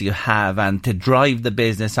targets you have and to drive the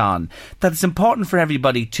business on, that it's important for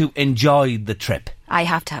everybody to enjoy the trip. I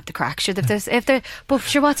have to have the crack. Sure, but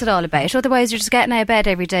sure, what's it all about? Otherwise, you're just getting out of bed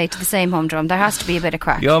every day to the same humdrum. There has to be a bit of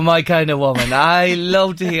crack. You're my kind of woman. I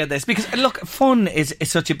love to hear this, because look, fun is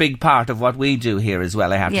such a big part of what we do here as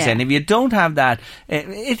well, I have to say. And if you don't have that,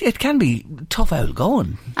 it can be tough out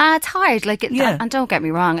going. It's hard. And don't get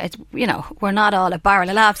me wrong. You know, we're not all a barrel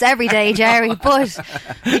of laughs every day, Jerry. But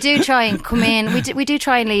we do try and come in. We do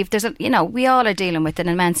try and leave. We all are dealing with an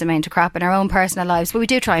immense amount of crap in our own personal lives, but we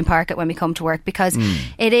do try and park it when we come to work, because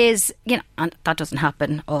it is, you know, and that doesn't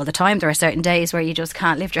happen all the time. There are certain days where you just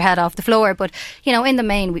can't lift your head off the floor, but you know, in the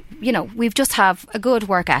main, we've just have a good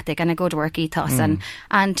work ethic and a good work ethos,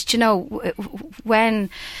 and you know,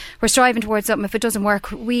 when we're striving towards something, if it doesn't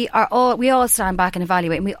work, we all stand back and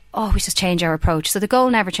evaluate, and we always just change our approach. So the goal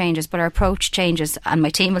never changes, but our approach changes, and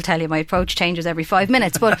my team will tell you my approach changes every 5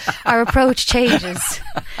 minutes, but our approach changes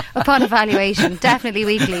upon evaluation, definitely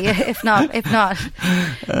weekly, if not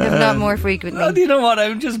more frequently. Well, you know what,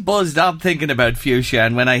 I'm just buzzed up thinking about Fuchsia,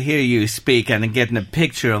 and when I hear you speak and getting a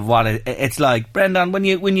picture of what it's like. Brendan, when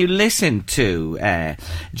you listen to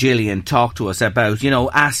Gillian talk to us about, you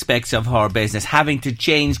know, aspects of her business having to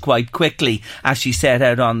change quite quickly as she set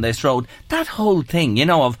out on this road, that whole thing, you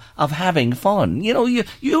know, of having fun, you know,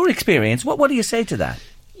 your experience, what do you say to that?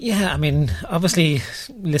 Yeah, I mean, obviously,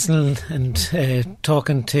 listening and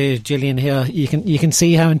talking to Gillian here, you can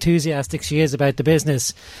see how enthusiastic she is about the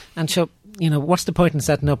business. And so, you know, what's the point in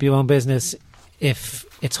setting up your own business if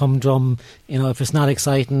it's humdrum, you know, if it's not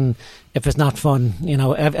exciting, if it's not fun? You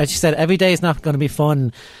know, as you said, every day is not going to be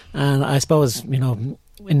fun. And I suppose, you know,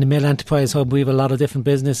 in the Mill Enterprise Hub, we have a lot of different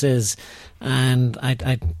businesses, and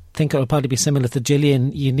I think it will probably be similar to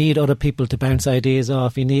Gillian. You need other people to bounce ideas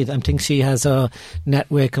off. I think she has a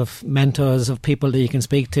network of mentors, of people that you can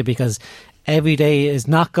speak to, because every day is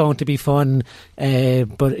not going to be fun,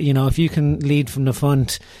 but if you can lead from the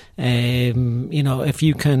front, if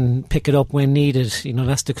you can pick it up when needed,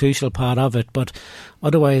 that's the crucial part of it. But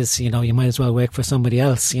otherwise, you might as well work for somebody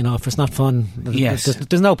else. If it's not fun,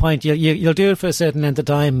 there's no point. You'll do it for a certain length of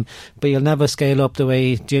time, but you'll never scale up the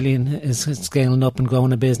way Gillian is scaling up and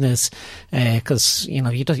growing a business, because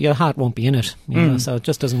your heart won't be in it. So it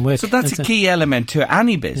just doesn't work. So that's a key element to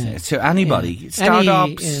any business, to anybody,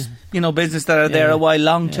 startups. Business that are there a while,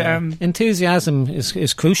 long term. Enthusiasm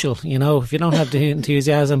is crucial. If you don't have the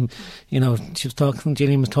enthusiasm,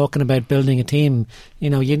 Gillian was talking about building a team.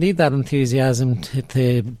 You need that enthusiasm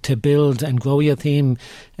to build and grow your team.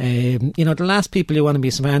 The last people you want to be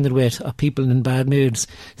surrounded with are people in bad moods,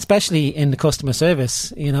 especially in the customer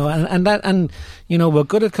service. We're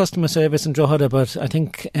good at customer service in Drogheda, but I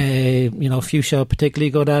think Fuchsia are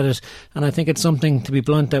particularly good at it, and I think it's something, to be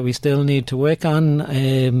blunt, that we still need to work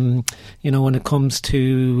on. When it comes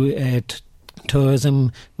to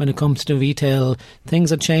tourism, when it comes to retail,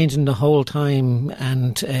 things are changing the whole time,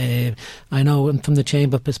 and I know from the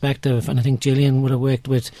chamber perspective, and I think Gillian would have worked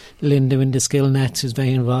with Linda in the skill nets, who's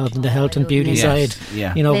very involved in the health and beauty side.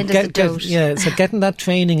 Yeah. So getting that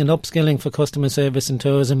training and upskilling for customer service and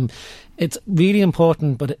tourism, it's really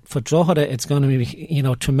important, but for Drogheda it's going to be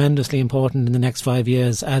tremendously important in the next 5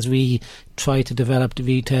 years as we try to develop the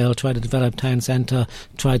retail, try to develop town centre,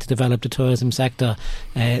 try to develop the tourism sector.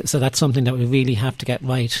 So that's something that we really have to get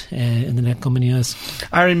right in the next coming years.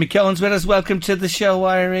 Irene McKeown's with us. Welcome to the show,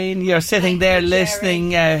 Irene. You're sitting there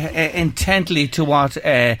listening intently to what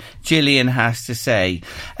Gillian has to say.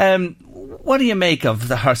 What do you make of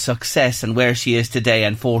her success and where she is today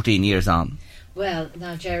and 14 years on? Well,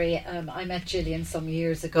 now, Jerry, I met Gillian some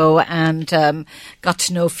years ago and got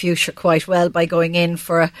to know Fuchsia quite well by going in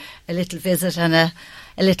for a little visit and a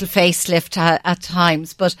little facelift at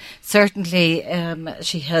times. But certainly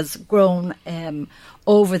she has grown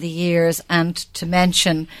over the years, and to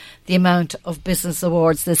mention the amount of business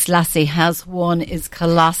awards this lassie has won is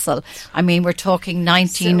colossal. I mean, we're talking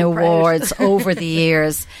 19 awards over the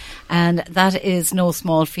years, and that is no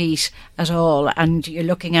small feat at all. And you're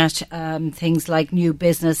looking at things like New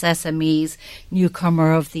Business, SMEs,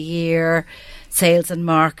 Newcomer of the Year, Sales and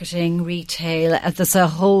Marketing, Retail. There's a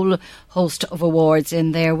whole host of awards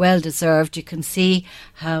in there, well deserved. You can see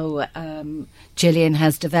how Gillian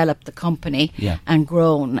has developed the company and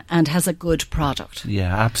grown and has a good product.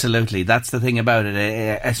 Yeah, absolutely. That's the thing about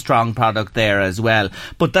it, a strong product there as well.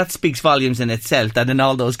 But that speaks volumes in itself, that in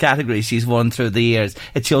all those categories she's won through the years,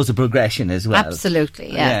 it shows a progression as well.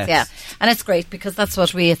 Absolutely, yeah. And it's great because that's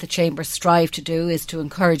what we at the Chamber strive to do, is to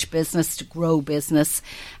encourage business, to grow business,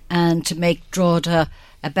 and to make Drogheda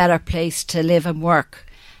a better place to live and work.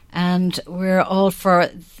 And we're all for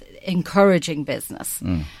encouraging business.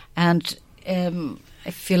 And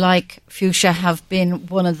if you like, Fuchsia have been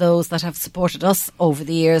one of those that have supported us over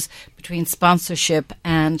the years between sponsorship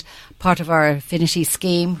and part of our affinity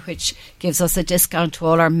scheme, which gives us a discount to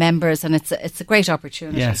all our members, and it's a great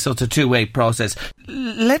opportunity. Yeah, so it's a two-way process.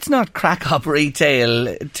 Let's not crack up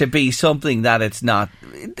retail to be something that it's not.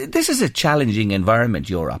 This is a challenging environment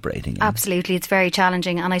you're operating in. Absolutely, it's very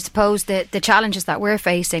challenging, and I suppose the challenges that we're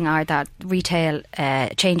facing are that retail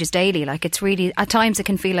changes daily. Like, it's really, at times it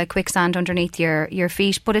can feel like quicksand underneath your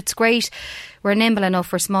feet, but it's great. We're nimble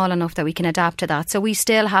enough, we're small enough that we can adapt to that. So we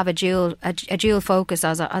still have a dual focus,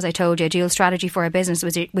 as I told you, a dual strategy for our business,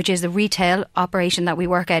 which is the retail operation that we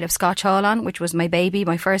work out of Scotch Hall on, which was my baby,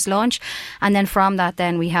 my first launch. And then from that,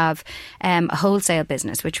 then we have a wholesale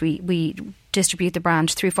business, which we distribute the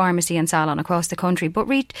brand through pharmacy and salon across the country. But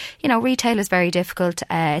retail is very difficult.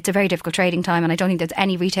 It's a very difficult trading time, and I don't think there's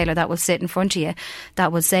any retailer that will sit in front of you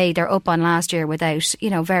that will say they're up on last year without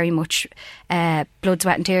very much blood,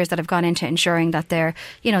 sweat and tears that have gone into ensuring that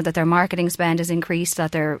their marketing spend is increased,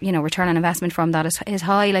 that their return on investment from that is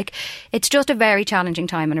high. Like, it's just a very challenging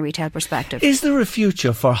time in a retail perspective. Is there a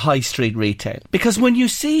future for high street retail? Because when you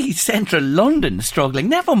see central London struggling,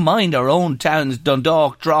 never mind our own towns,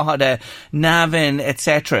 Dundalk, Drogheda, Navan,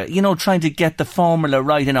 etc., trying to get the formula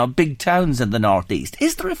right in our big towns in the northeast.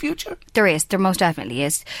 Is there a future? There is. There most definitely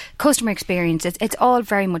is. Customer experience, it's all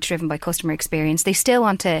very much driven by customer experience. They still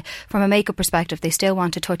want to, from a makeup perspective, they still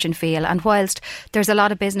want to touch and feel. And whilst there's a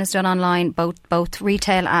lot of business done online, both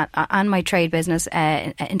retail and my trade business,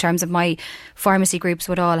 in terms of my pharmacy groups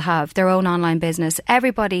would all have their own online business,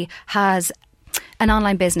 everybody has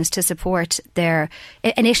online business to support their.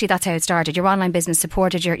 Initially, that's how it started. Your online business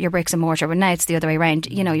supported your bricks and mortar, but now it's the other way around.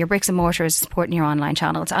 You know, your bricks and mortar is supporting your online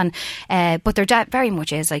channels, and but there very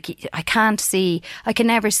much is. Like, I can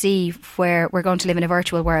never see where we're going to live in a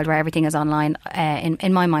virtual world where everything is online.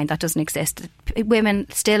 In my mind, that doesn't exist. Women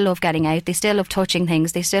still love getting out. They still love touching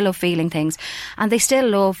things. They still love feeling things, and they still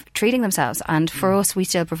love treating themselves. And for us, we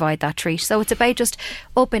still provide that treat. So it's about just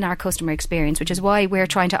upping our customer experience, which is why we're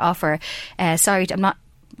trying to offer. Sorry, I'm not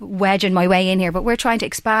wedging my way in here, but we're trying to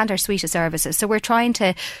expand our suite of services. So we're trying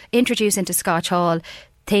to introduce into Scotch Hall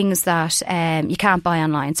things that you can't buy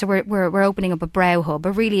online. So we're opening up a brow hub,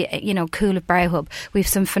 a really cool brow hub. We've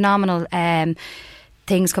some phenomenal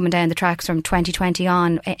things coming down the tracks from 2020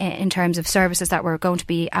 on in terms of services that we're going to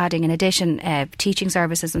be adding in addition, teaching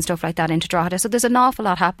services and stuff like that into Drogheda. So there's an awful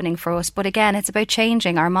lot happening for us, but again, it's about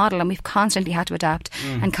changing our model, and we've constantly had to adapt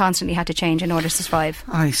and constantly had to change in order to survive.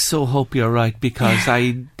 I so hope you're right, because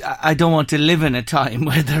I don't want to live in a time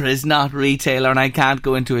where there is not retail and I can't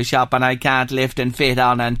go into a shop and I can't lift and fit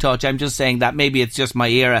on and touch. I'm just saying that maybe it's just my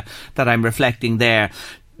era that I'm reflecting there.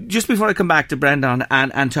 Just before I come back to Brendan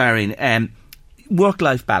and Tyrene,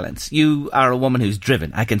 work-life balance. You are a woman who's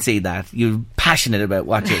driven. I can see that. You're passionate about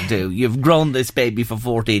what you do. You've grown this baby for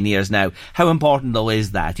 14 years now. How important, though,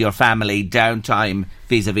 is that? Your family, downtime,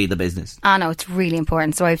 vis-a-vis the business? I know, it's really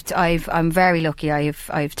important. So I'm very lucky. I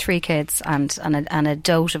have 3 kids and a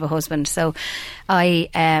dote of a husband. So my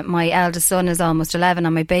eldest son is almost 11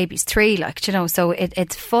 and my baby's 3. So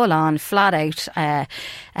it's full on, flat out.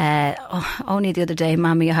 Only the other day,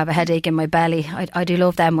 Mammy, I have a headache in my belly. I do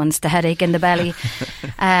love them ones, the headache in the belly.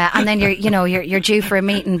 And then you're due for a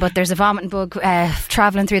meeting, but there's a vomiting bug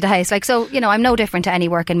travelling through the house. I'm no different to any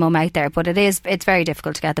working mum out there, but it's very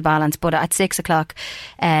difficult to get the balance. But at 6 o'clock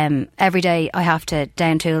every day, I have to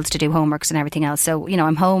down tools to do homeworks and everything else. So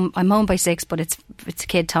I'm home by 6, but it's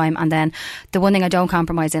kid time. And then the one thing I don't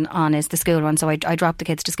compromise on is the school run. So I drop the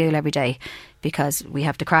kids to school every day, because we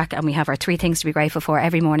have to crack, and we have our 3 things to be grateful for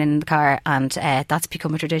every morning in the car, and that's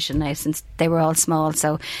become a tradition now since they were all small.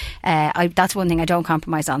 So that's one thing I don't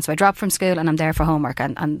compromise on. So I drop from school and I'm there for homework,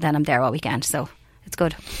 and then I'm there all weekend. So it's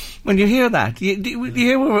good. When you hear that, you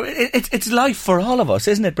hear it's life for all of us,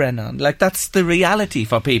 isn't it, Brendan? Like, that's the reality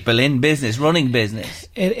for people in business, running business.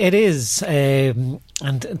 It is, and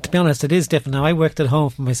to be honest, it is different. Now, I worked at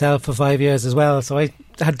home for myself for 5 years as well, so I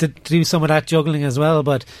had to do some of that juggling as well.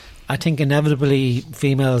 But I think inevitably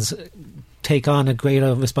females take on a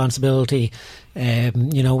greater responsibility.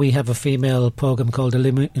 We have a female programme called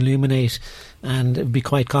Illuminate, and it would be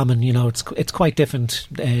quite common. It's quite different.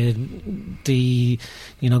 Growing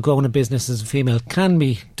a business as a female can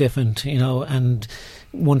be different. And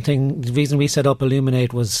the reason we set up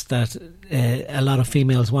Illuminate was that a lot of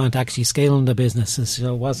females weren't actually scaling their businesses.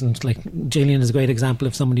 So it wasn't like, Gillian is a great example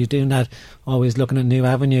of somebody who's doing that, always looking at new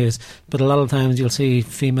avenues. But a lot of times you'll see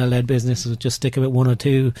female-led businesses just stick with 1 or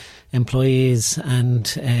 2 employees,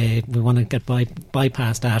 and we want to get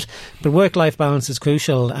bypass that. But work-life balance is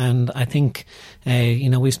crucial, and I think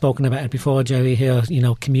we've spoken about it before, Jerry, here,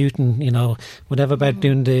 commuting, whatever about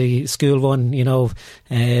doing the school run,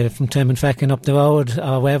 from Termonfeckin up the road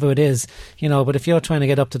or wherever it is, but if you're trying to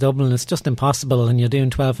get up to Dublin, it's just impossible, and you're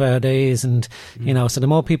doing 12-hour days, and so the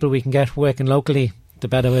more people we can get working locally, the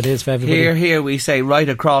better it is for everybody. Here we say, right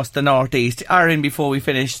across the northeast. Erin, before we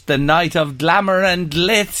finish, the night of glamour and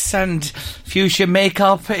glitz and fuchsia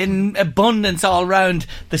makeup in abundance all round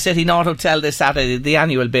the City North Hotel this Saturday, the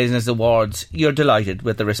annual Business Awards. You're delighted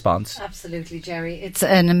with the response? Absolutely, Jerry. It's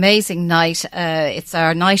an amazing night. It's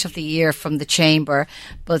our night of the year from the Chamber,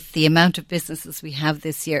 but the amount of businesses we have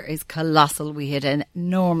this year is colossal. We had an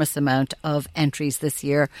enormous amount of entries this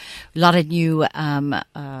year. A lot of new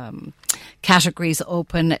categories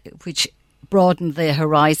open, which broaden the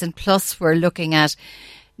horizon. Plus, we're looking at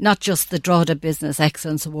not just the Drogheda Business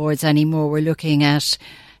Excellence Awards anymore. We're looking at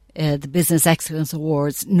the Business Excellence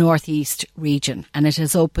Awards Northeast region, and it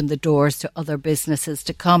has opened the doors to other businesses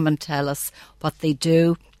to come and tell us what they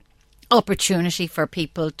do. Opportunity for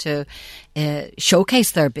people to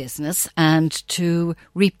showcase their business and to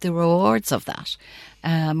reap the rewards of that.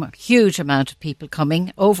 Huge amount of people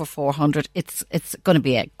coming, over 400. It's going to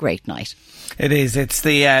be a great night. It is. It's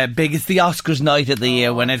the biggest, the Oscars night of the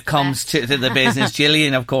year when it comes to the business.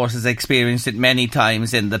 Gillian, of course, has experienced it many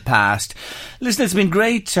times in the past. Listen, it's been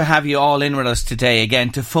great to have you all in with us today again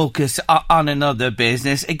to focus on another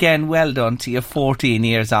business. Again, well done to you, 14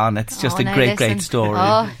 years on. It's just a great story.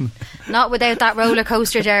 Not without that roller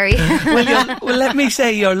coaster, Jerry. Well, let me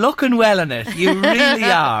say, you're looking well in it. You really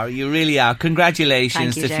are. You really are. Congratulations.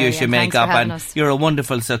 Thank you, to Jerry, Fuchsia and thanks Makeup, for having and us. you're a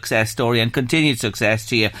wonderful success story, and continued success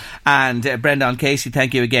to you. And Brendan Casey,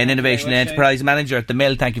 thank you again, Innovation and Enterprise Manager at the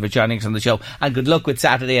Mill. Thank you for joining us on the show, and good luck with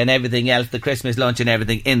Saturday and everything else, the Christmas lunch and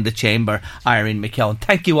everything in the Chamber. Irene McKeown,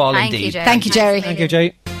 thank you all indeed. Thank you, Jerry. Thank you,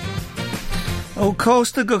 Jerry. O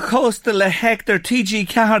Costa go Costa le Hector TG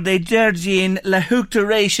Carde Dergin le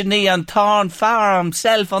Huctoration an Tarn Farr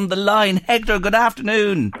himself on the line. Hector, good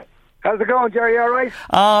afternoon. How's it going, Jerry? All right?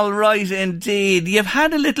 All right, indeed. You've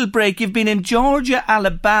had a little break. You've been in Georgia,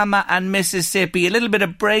 Alabama and Mississippi. A little bit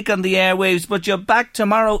of break on the airwaves, but you're back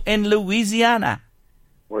tomorrow in Louisiana.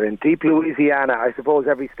 We're in deep Louisiana. I suppose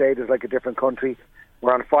every state is like a different country.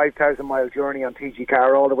 We're on a 5,000-mile journey on TG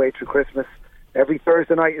Car all the way through Christmas. Every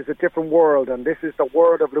Thursday night is a different world, and this is the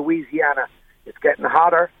world of Louisiana. It's getting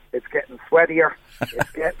hotter. It's getting sweatier.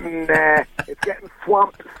 It's getting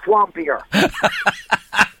swampier.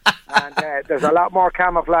 And there's a lot more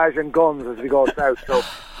camouflage and guns as we go south. So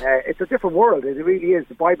it's a different world. It really is.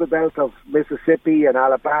 The Bible Belt of Mississippi and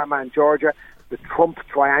Alabama and Georgia, the Trump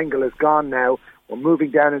Triangle is gone now. We're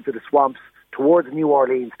moving down into the swamps towards New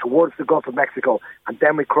Orleans, towards the Gulf of Mexico, and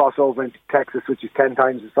then we cross over into Texas, which is 10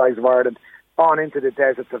 times the size of Ireland, on into the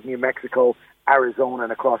deserts of New Mexico, Arizona,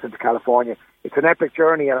 and across into California. It's an epic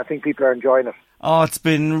journey, and I think people are enjoying it. Oh, it's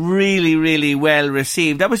been really, really well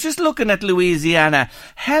received. I was just looking at Louisiana.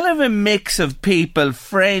 Hell of a mix of people,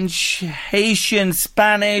 French, Haitian,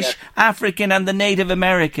 Spanish, yes, African and the Native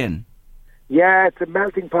American. Yeah, it's a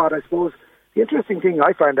melting pot, I suppose. The interesting thing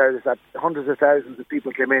I found out is that hundreds of thousands of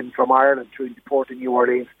people came in from Ireland through the port of New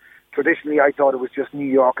Orleans. Traditionally, I thought it was just New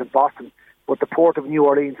York and Boston, but the port of New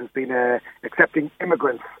Orleans has been accepting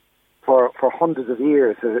immigrants for hundreds of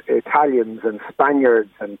years, Italians and Spaniards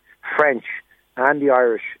and French and the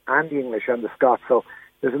Irish and the English and the Scots. So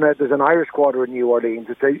there's an Irish quarter in New Orleans.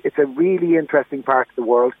 It's a really interesting part of the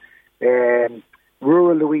world.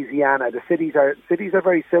 Rural Louisiana, the cities are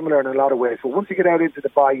very similar in a lot of ways. But once you get out into the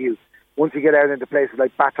bayou, once you get out into places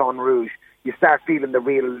like Baton Rouge, you start feeling the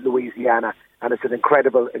real Louisiana, and it's an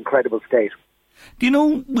incredible, incredible state. Do you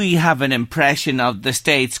know, we have an impression of the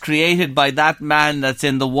States created by that man that's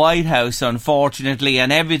in the White House, unfortunately,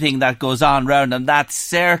 and everything that goes on round him, that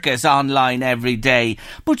circus online every day.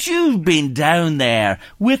 But you've been down there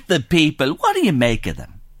with the people. What do you make of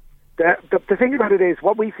them? The thing about it is,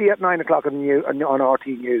 what we see at 9 o'clock on RT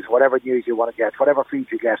News, whatever news you want to get, whatever feed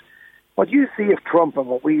you get, what you see of Trump and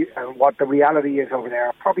what the reality is over there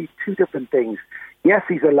are probably two different things. Yes,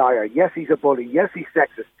 he's a liar. Yes, he's a bully. Yes, he's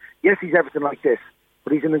sexist. Yes, he's everything like this,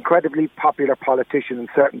 but he's an incredibly popular politician in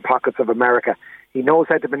certain pockets of America. He knows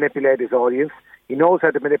how to manipulate his audience. He knows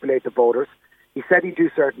how to manipulate the voters. He said he'd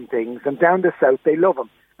do certain things, and down the south, they love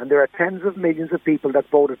him. And there are tens of millions of people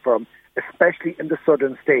that voted for him, especially in the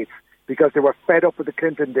southern states, because they were fed up with the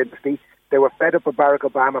Clinton dynasty. They were fed up with Barack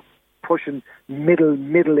Obama pushing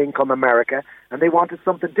middle-income America, and they wanted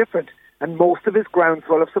something different. And most of his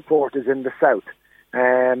groundswell of support is in the south.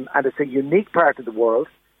 And it's a unique part of the world.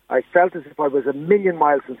 I felt as if I was 1,000,000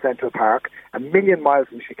 miles from Central Park, 1,000,000 miles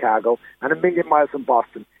from Chicago, and 1,000,000 miles from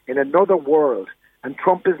Boston, in another world. And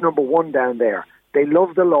Trump is number one down there. They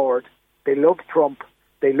love the Lord. They love Trump.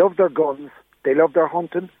 They love their guns. They love their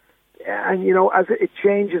hunting. And, you know, as it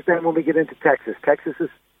changes then when we get into Texas. Texas is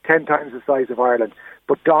 10 times the size of Ireland.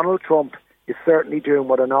 But Donald Trump is certainly doing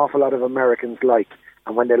what an awful lot of Americans like.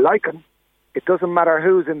 And when they like him, it doesn't matter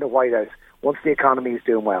who's in the White House once the economy is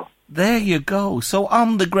doing well. There you go. So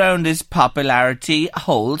on the ground his popularity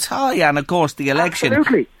holds high, and of course the election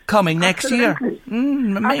coming next year.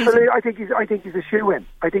 Amazing. Absolutely, I think he's a shoe-in.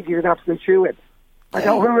 I think he's an absolute shoe-in. I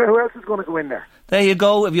don't know who else is going to go in there. There you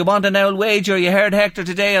go. If you want an old wager, you heard Hector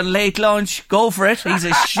today on Late Lunch, go for it. He's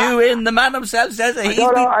a shoe-in. The man himself says it.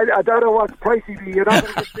 I don't know what price he'd be. You're not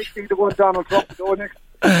going to get 16 to 1 Donald Trump to go next.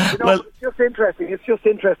 You know, it's just interesting. It's just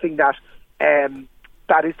interesting that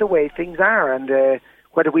that is the way things are, and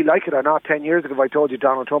whether we like it or not, 10 years ago, if I told you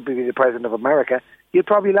Donald Trump would be the President of America, you'd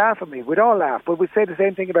probably laugh at me. We'd all laugh, but we'd say the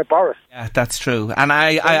same thing about Boris. Yeah, that's true. And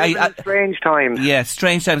I strange times. Yeah,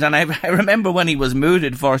 strange times. And I remember when he was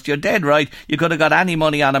mooted first. You're dead right. You could have got any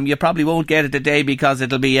money on him. You probably won't get it today because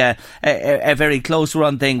it'll be a very close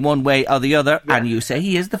run thing one way or the other. Yeah. And you say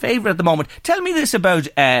he is the favourite at the moment. Tell me this about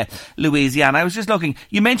Louisiana. I was just looking.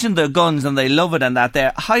 You mentioned the guns and they love it and that.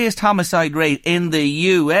 Their highest homicide rate in the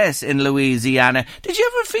US in Louisiana. Did you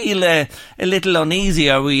ever feel a little uneasy,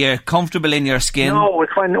 or were you comfortable in your skin? No,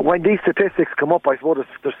 it's when these statistics come up, I suppose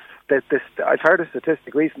I've heard a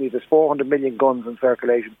statistic recently, there's 400 million guns in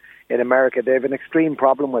circulation in America. They have an extreme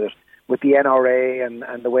problem with it, with the NRA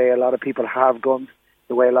and the way a lot of people have guns.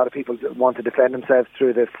 the way a lot of people want to defend themselves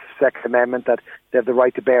through the Second Amendment, that they have the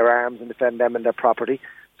right to bear arms and defend them and their property.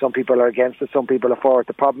 Some people are against it, some people are for it.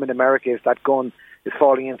 The problem in America is that gun is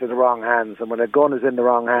falling into the wrong hands, and when a gun is in the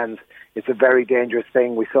wrong hands, it's a very dangerous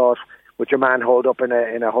thing. We saw it with your man holed up in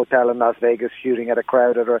a hotel in Las Vegas shooting at a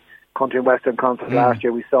crowd at a country and western concert last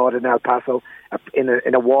year. We saw it in El Paso in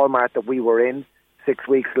a Walmart that we were in 6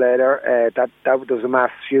 weeks later. That was a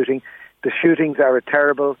mass shooting. The shootings are a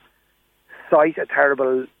terrible sight, a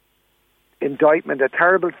terrible indictment, a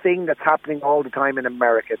terrible thing that's happening all the time in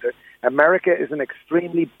America. America is an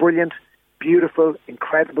extremely brilliant, beautiful,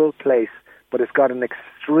 incredible place, but it's got an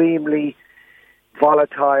extremely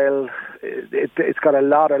volatile, it's got a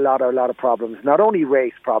lot of problems. Not only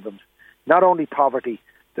race problems, not only poverty,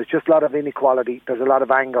 there's just a lot of inequality, there's a lot of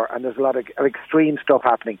anger, and there's a lot of extreme stuff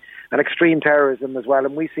happening, and extreme terrorism as well.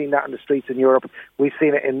 And we've seen that in the streets in Europe, we've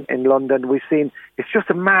seen it in London, it's just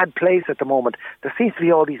a mad place at the moment. There seems to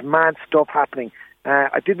be all these mad stuff happening.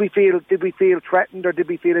 Did we feel threatened or did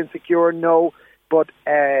we feel insecure? No, but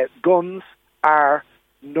guns are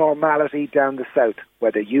normality down the south,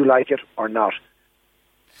 whether you like it or not.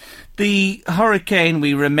 The hurricane,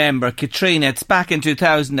 we remember, Katrina, it's back in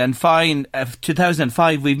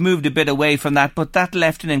 2005. We've moved a bit away from that, but that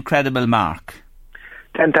left an incredible mark.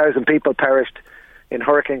 10,000 people perished in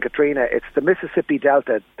Hurricane Katrina. It's the Mississippi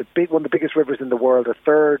Delta, one of the biggest rivers in the world. A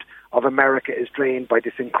third of America is drained by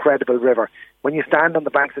this incredible river. When you stand on the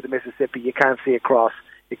banks of the Mississippi, you can't see across.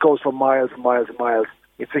 It goes for miles and miles and miles.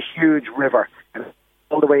 It's a huge river, and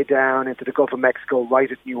all the way down into the Gulf of Mexico,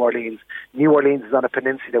 right at New Orleans. New Orleans is on a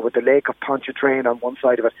peninsula with the Lake of Pontchartrain on one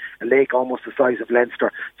side of it, a lake almost the size of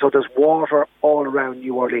Leinster. So there's water all around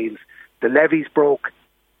New Orleans. The levees broke,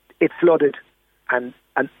 it flooded, and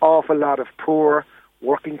an awful lot of poor,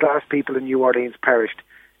 working-class people in New Orleans perished.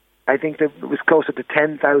 I think that it was closer to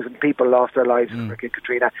 10,000 people lost their lives in Hurricane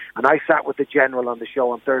Katrina. And I sat with the general on the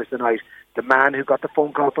show on Thursday night, the man who got the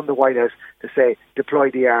phone call from the White House to say,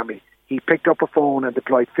 deploy the army. He picked up a phone and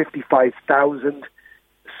deployed 55,000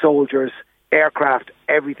 soldiers, aircraft,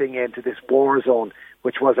 everything into this war zone,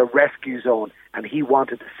 which was a rescue zone. And he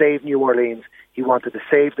wanted to save New Orleans. He wanted to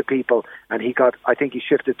save the people. And he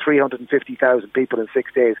shifted 350,000 people in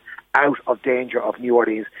 6 days out of danger of New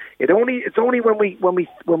Orleans. It's only when we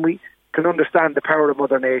can understand the power of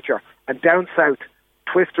Mother Nature. And down south,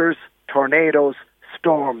 twisters, tornadoes,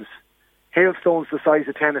 storms, hailstones the size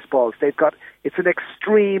of tennis balls. It's an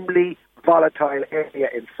extremely volatile area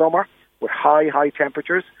in summer with high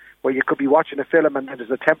temperatures, where you could be watching a film and there's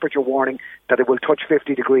a temperature warning that it will touch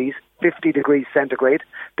 50 degrees centigrade.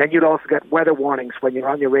 Then you'll also get weather warnings when you're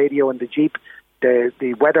on your radio in the Jeep. The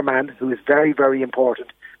weatherman, who is very, very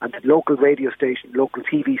important, and the local radio station, local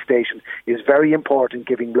TV station, is very important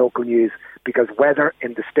giving local news, because weather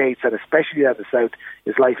in the States, and especially in the South,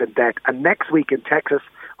 is life and death. And next week in Texas,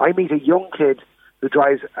 I meet a young kid who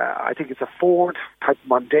drives, I think it's a Ford type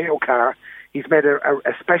Mondeo car. He's made a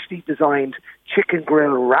specially designed chicken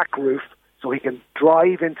grill rack roof so he can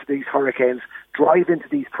drive into these hurricanes, drive into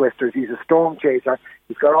these twisters. He's a storm chaser.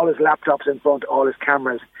 He's got all his laptops in front, all his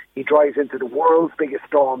cameras. He drives into the world's biggest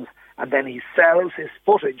storms, and then he sells his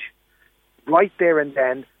footage right there and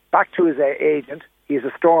then back to his agent. He's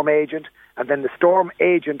a storm agent, and then the storm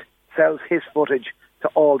agent sells his footage to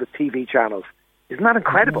all the TV channels. Isn't that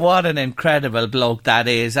incredible? What an incredible bloke that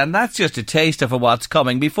is. And that's just a taster for what's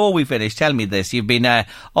coming. Before we finish, tell me this. You've been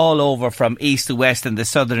all over from east to west in the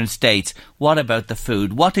southern states. What about the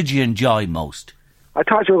food? What did you enjoy most? I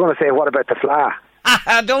thought you were going to say, what about the fla?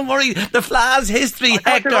 Don't worry, the fla's history, Hector.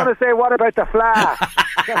 I thought you were going to say, what about the fla?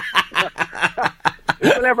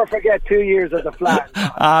 You'll never forget 2 years of the fla.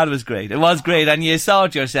 It was great. It was great, and you saw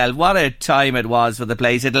it yourself. What a time it was for the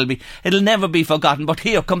place. It'll never be forgotten. But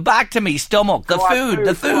here, come back to me, stomach. The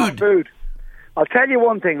food. I'll tell you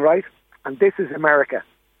one thing, right? And this is America.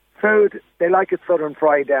 Food, they like it southern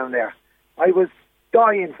fried down there. I was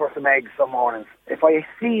dying for some eggs some mornings. If I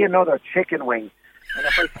see another chicken wing, and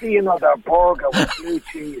if I see another burger with blue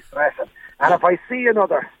cheese dressing, and if I see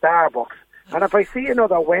another Starbucks, and if I see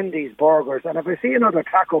another Wendy's burgers, and if I see another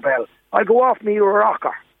Taco Bell, I'll go off me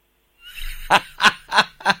rocker.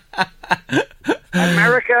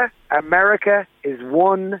 America is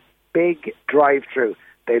one big drive-through.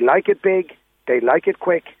 They like it big, they like it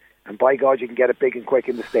quick, and by God, you can get it big and quick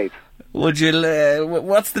in the States. Would you?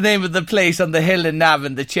 What's the name of the place on the hill in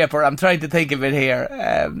Navan, the Chipper? I'm trying to think of it here.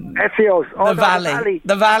 Efios.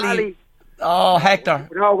 The Valley. Oh, Hector.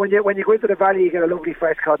 No, when you go into the Valley, you get a lovely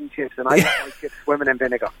fresh cod and chips, and I like my chips swimming in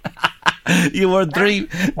vinegar. You were dreaming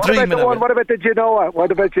What about the Genoa?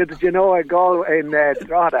 What about the Genoa goal in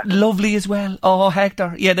Drogheda? Lovely as well. Oh,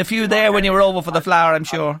 Hector. You had a few there when you were over for the flower, I'm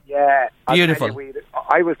sure. Yeah. Beautiful.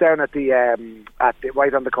 I was down at the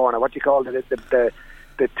right on the corner. What do you call it?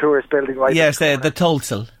 The tourist building right. Yes, the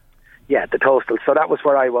Tulsel. Yeah, the Tostel. So that was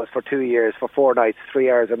where I was for 2 years, for 4 nights,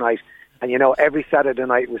 3 hours a night. And you know, every Saturday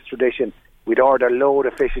night was tradition. We'd order a load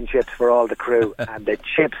of fish and chips for all the crew, and the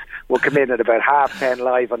chips would come in at about 10:30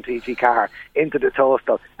 live on TG Car into the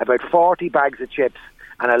Tostel. About 40 bags of chips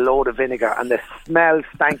and a load of vinegar, and the smell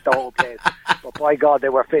stank the whole place. But by God, they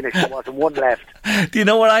were finished. There wasn't one left. Do you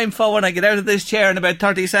know what I'm for when I get out of this chair in about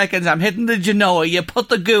 30 seconds? I'm hitting the Genoa. You put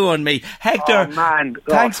the goo on me. Hector,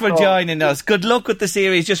 thanks for joining us. Good luck with the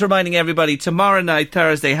series. Just reminding everybody, tomorrow night,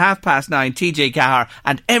 Thursday, 9:30, TJ Car,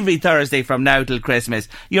 and every Thursday from now till Christmas.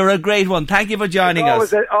 You're a great one. Thank you for joining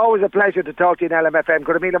us. Always a pleasure to talk to you in LMFM.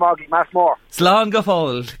 Gurmila Moggy, Mass More. Slán go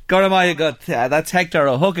fóill. Goramaya gut. That's Hector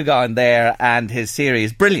O'Huckagon there and his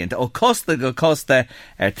series. Brilliant. O Costa go Costa,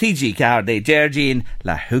 TG Car de Gergine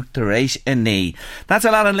La Huctaresh Ani. That's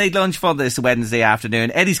a lot on Late Lunch for this Wednesday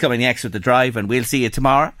afternoon. Eddie's coming next with The Drive, and we'll see you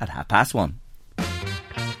tomorrow at 1:30.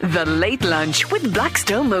 The Late Lunch with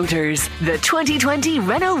Blackstone Motors. The 2020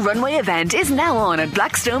 Renault Runway event is now on at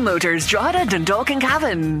Blackstone Motors, Drogheda, Dundalk and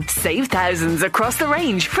Cavan. Save thousands across the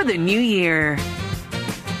range for the new year.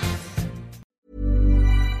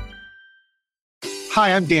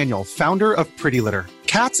 Hi, I'm Daniel, founder of Pretty Litter.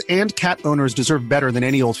 Cats and cat owners deserve better than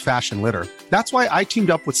any old-fashioned litter. That's why I teamed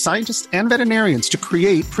up with scientists and veterinarians to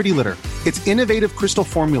create Pretty Litter. Its innovative crystal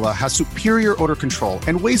formula has superior odor control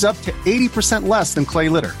and weighs up to 80% less than clay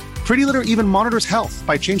litter. Pretty Litter even monitors health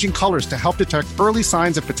by changing colors to help detect early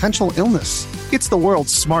signs of potential illness. It's the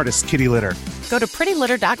world's smartest kitty litter. Go to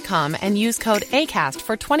prettylitter.com and use code ACAST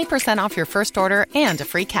for 20% off your first order and a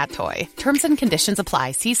free cat toy. Terms and conditions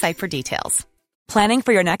apply. See site for details. Planning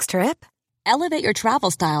for your next trip? Elevate your travel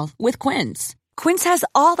style with Quince. Quince has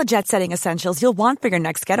all the jet-setting essentials you'll want for your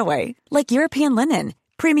next getaway, like European linen,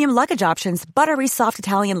 premium luggage options, buttery soft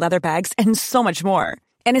Italian leather bags, and so much more.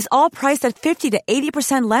 And is all priced at 50 to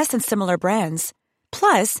 80% less than similar brands.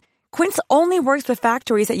 Plus, Quince only works with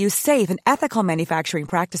factories that use safe and ethical manufacturing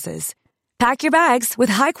practices. Pack your bags with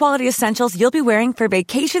high-quality essentials you'll be wearing for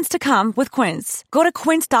vacations to come with Quince. Go to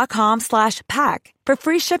quince.com/pack for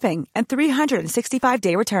free shipping and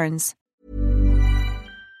 365-day returns.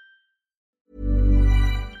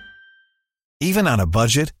 Even on a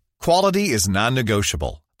budget, quality is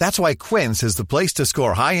non-negotiable. That's why Quince is the place to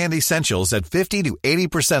score high-end essentials at 50 to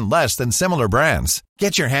 80% less than similar brands.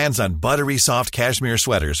 Get your hands on buttery soft cashmere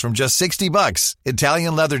sweaters from just $60,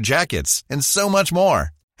 Italian leather jackets, and so much more.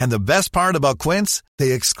 And the best part about Quince,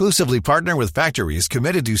 they exclusively partner with factories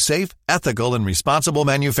committed to safe, ethical, and responsible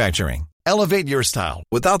manufacturing. Elevate your style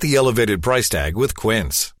without the elevated price tag with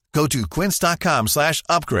Quince. Go to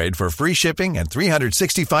quince.com/upgrade for free shipping and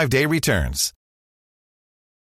 365-day returns.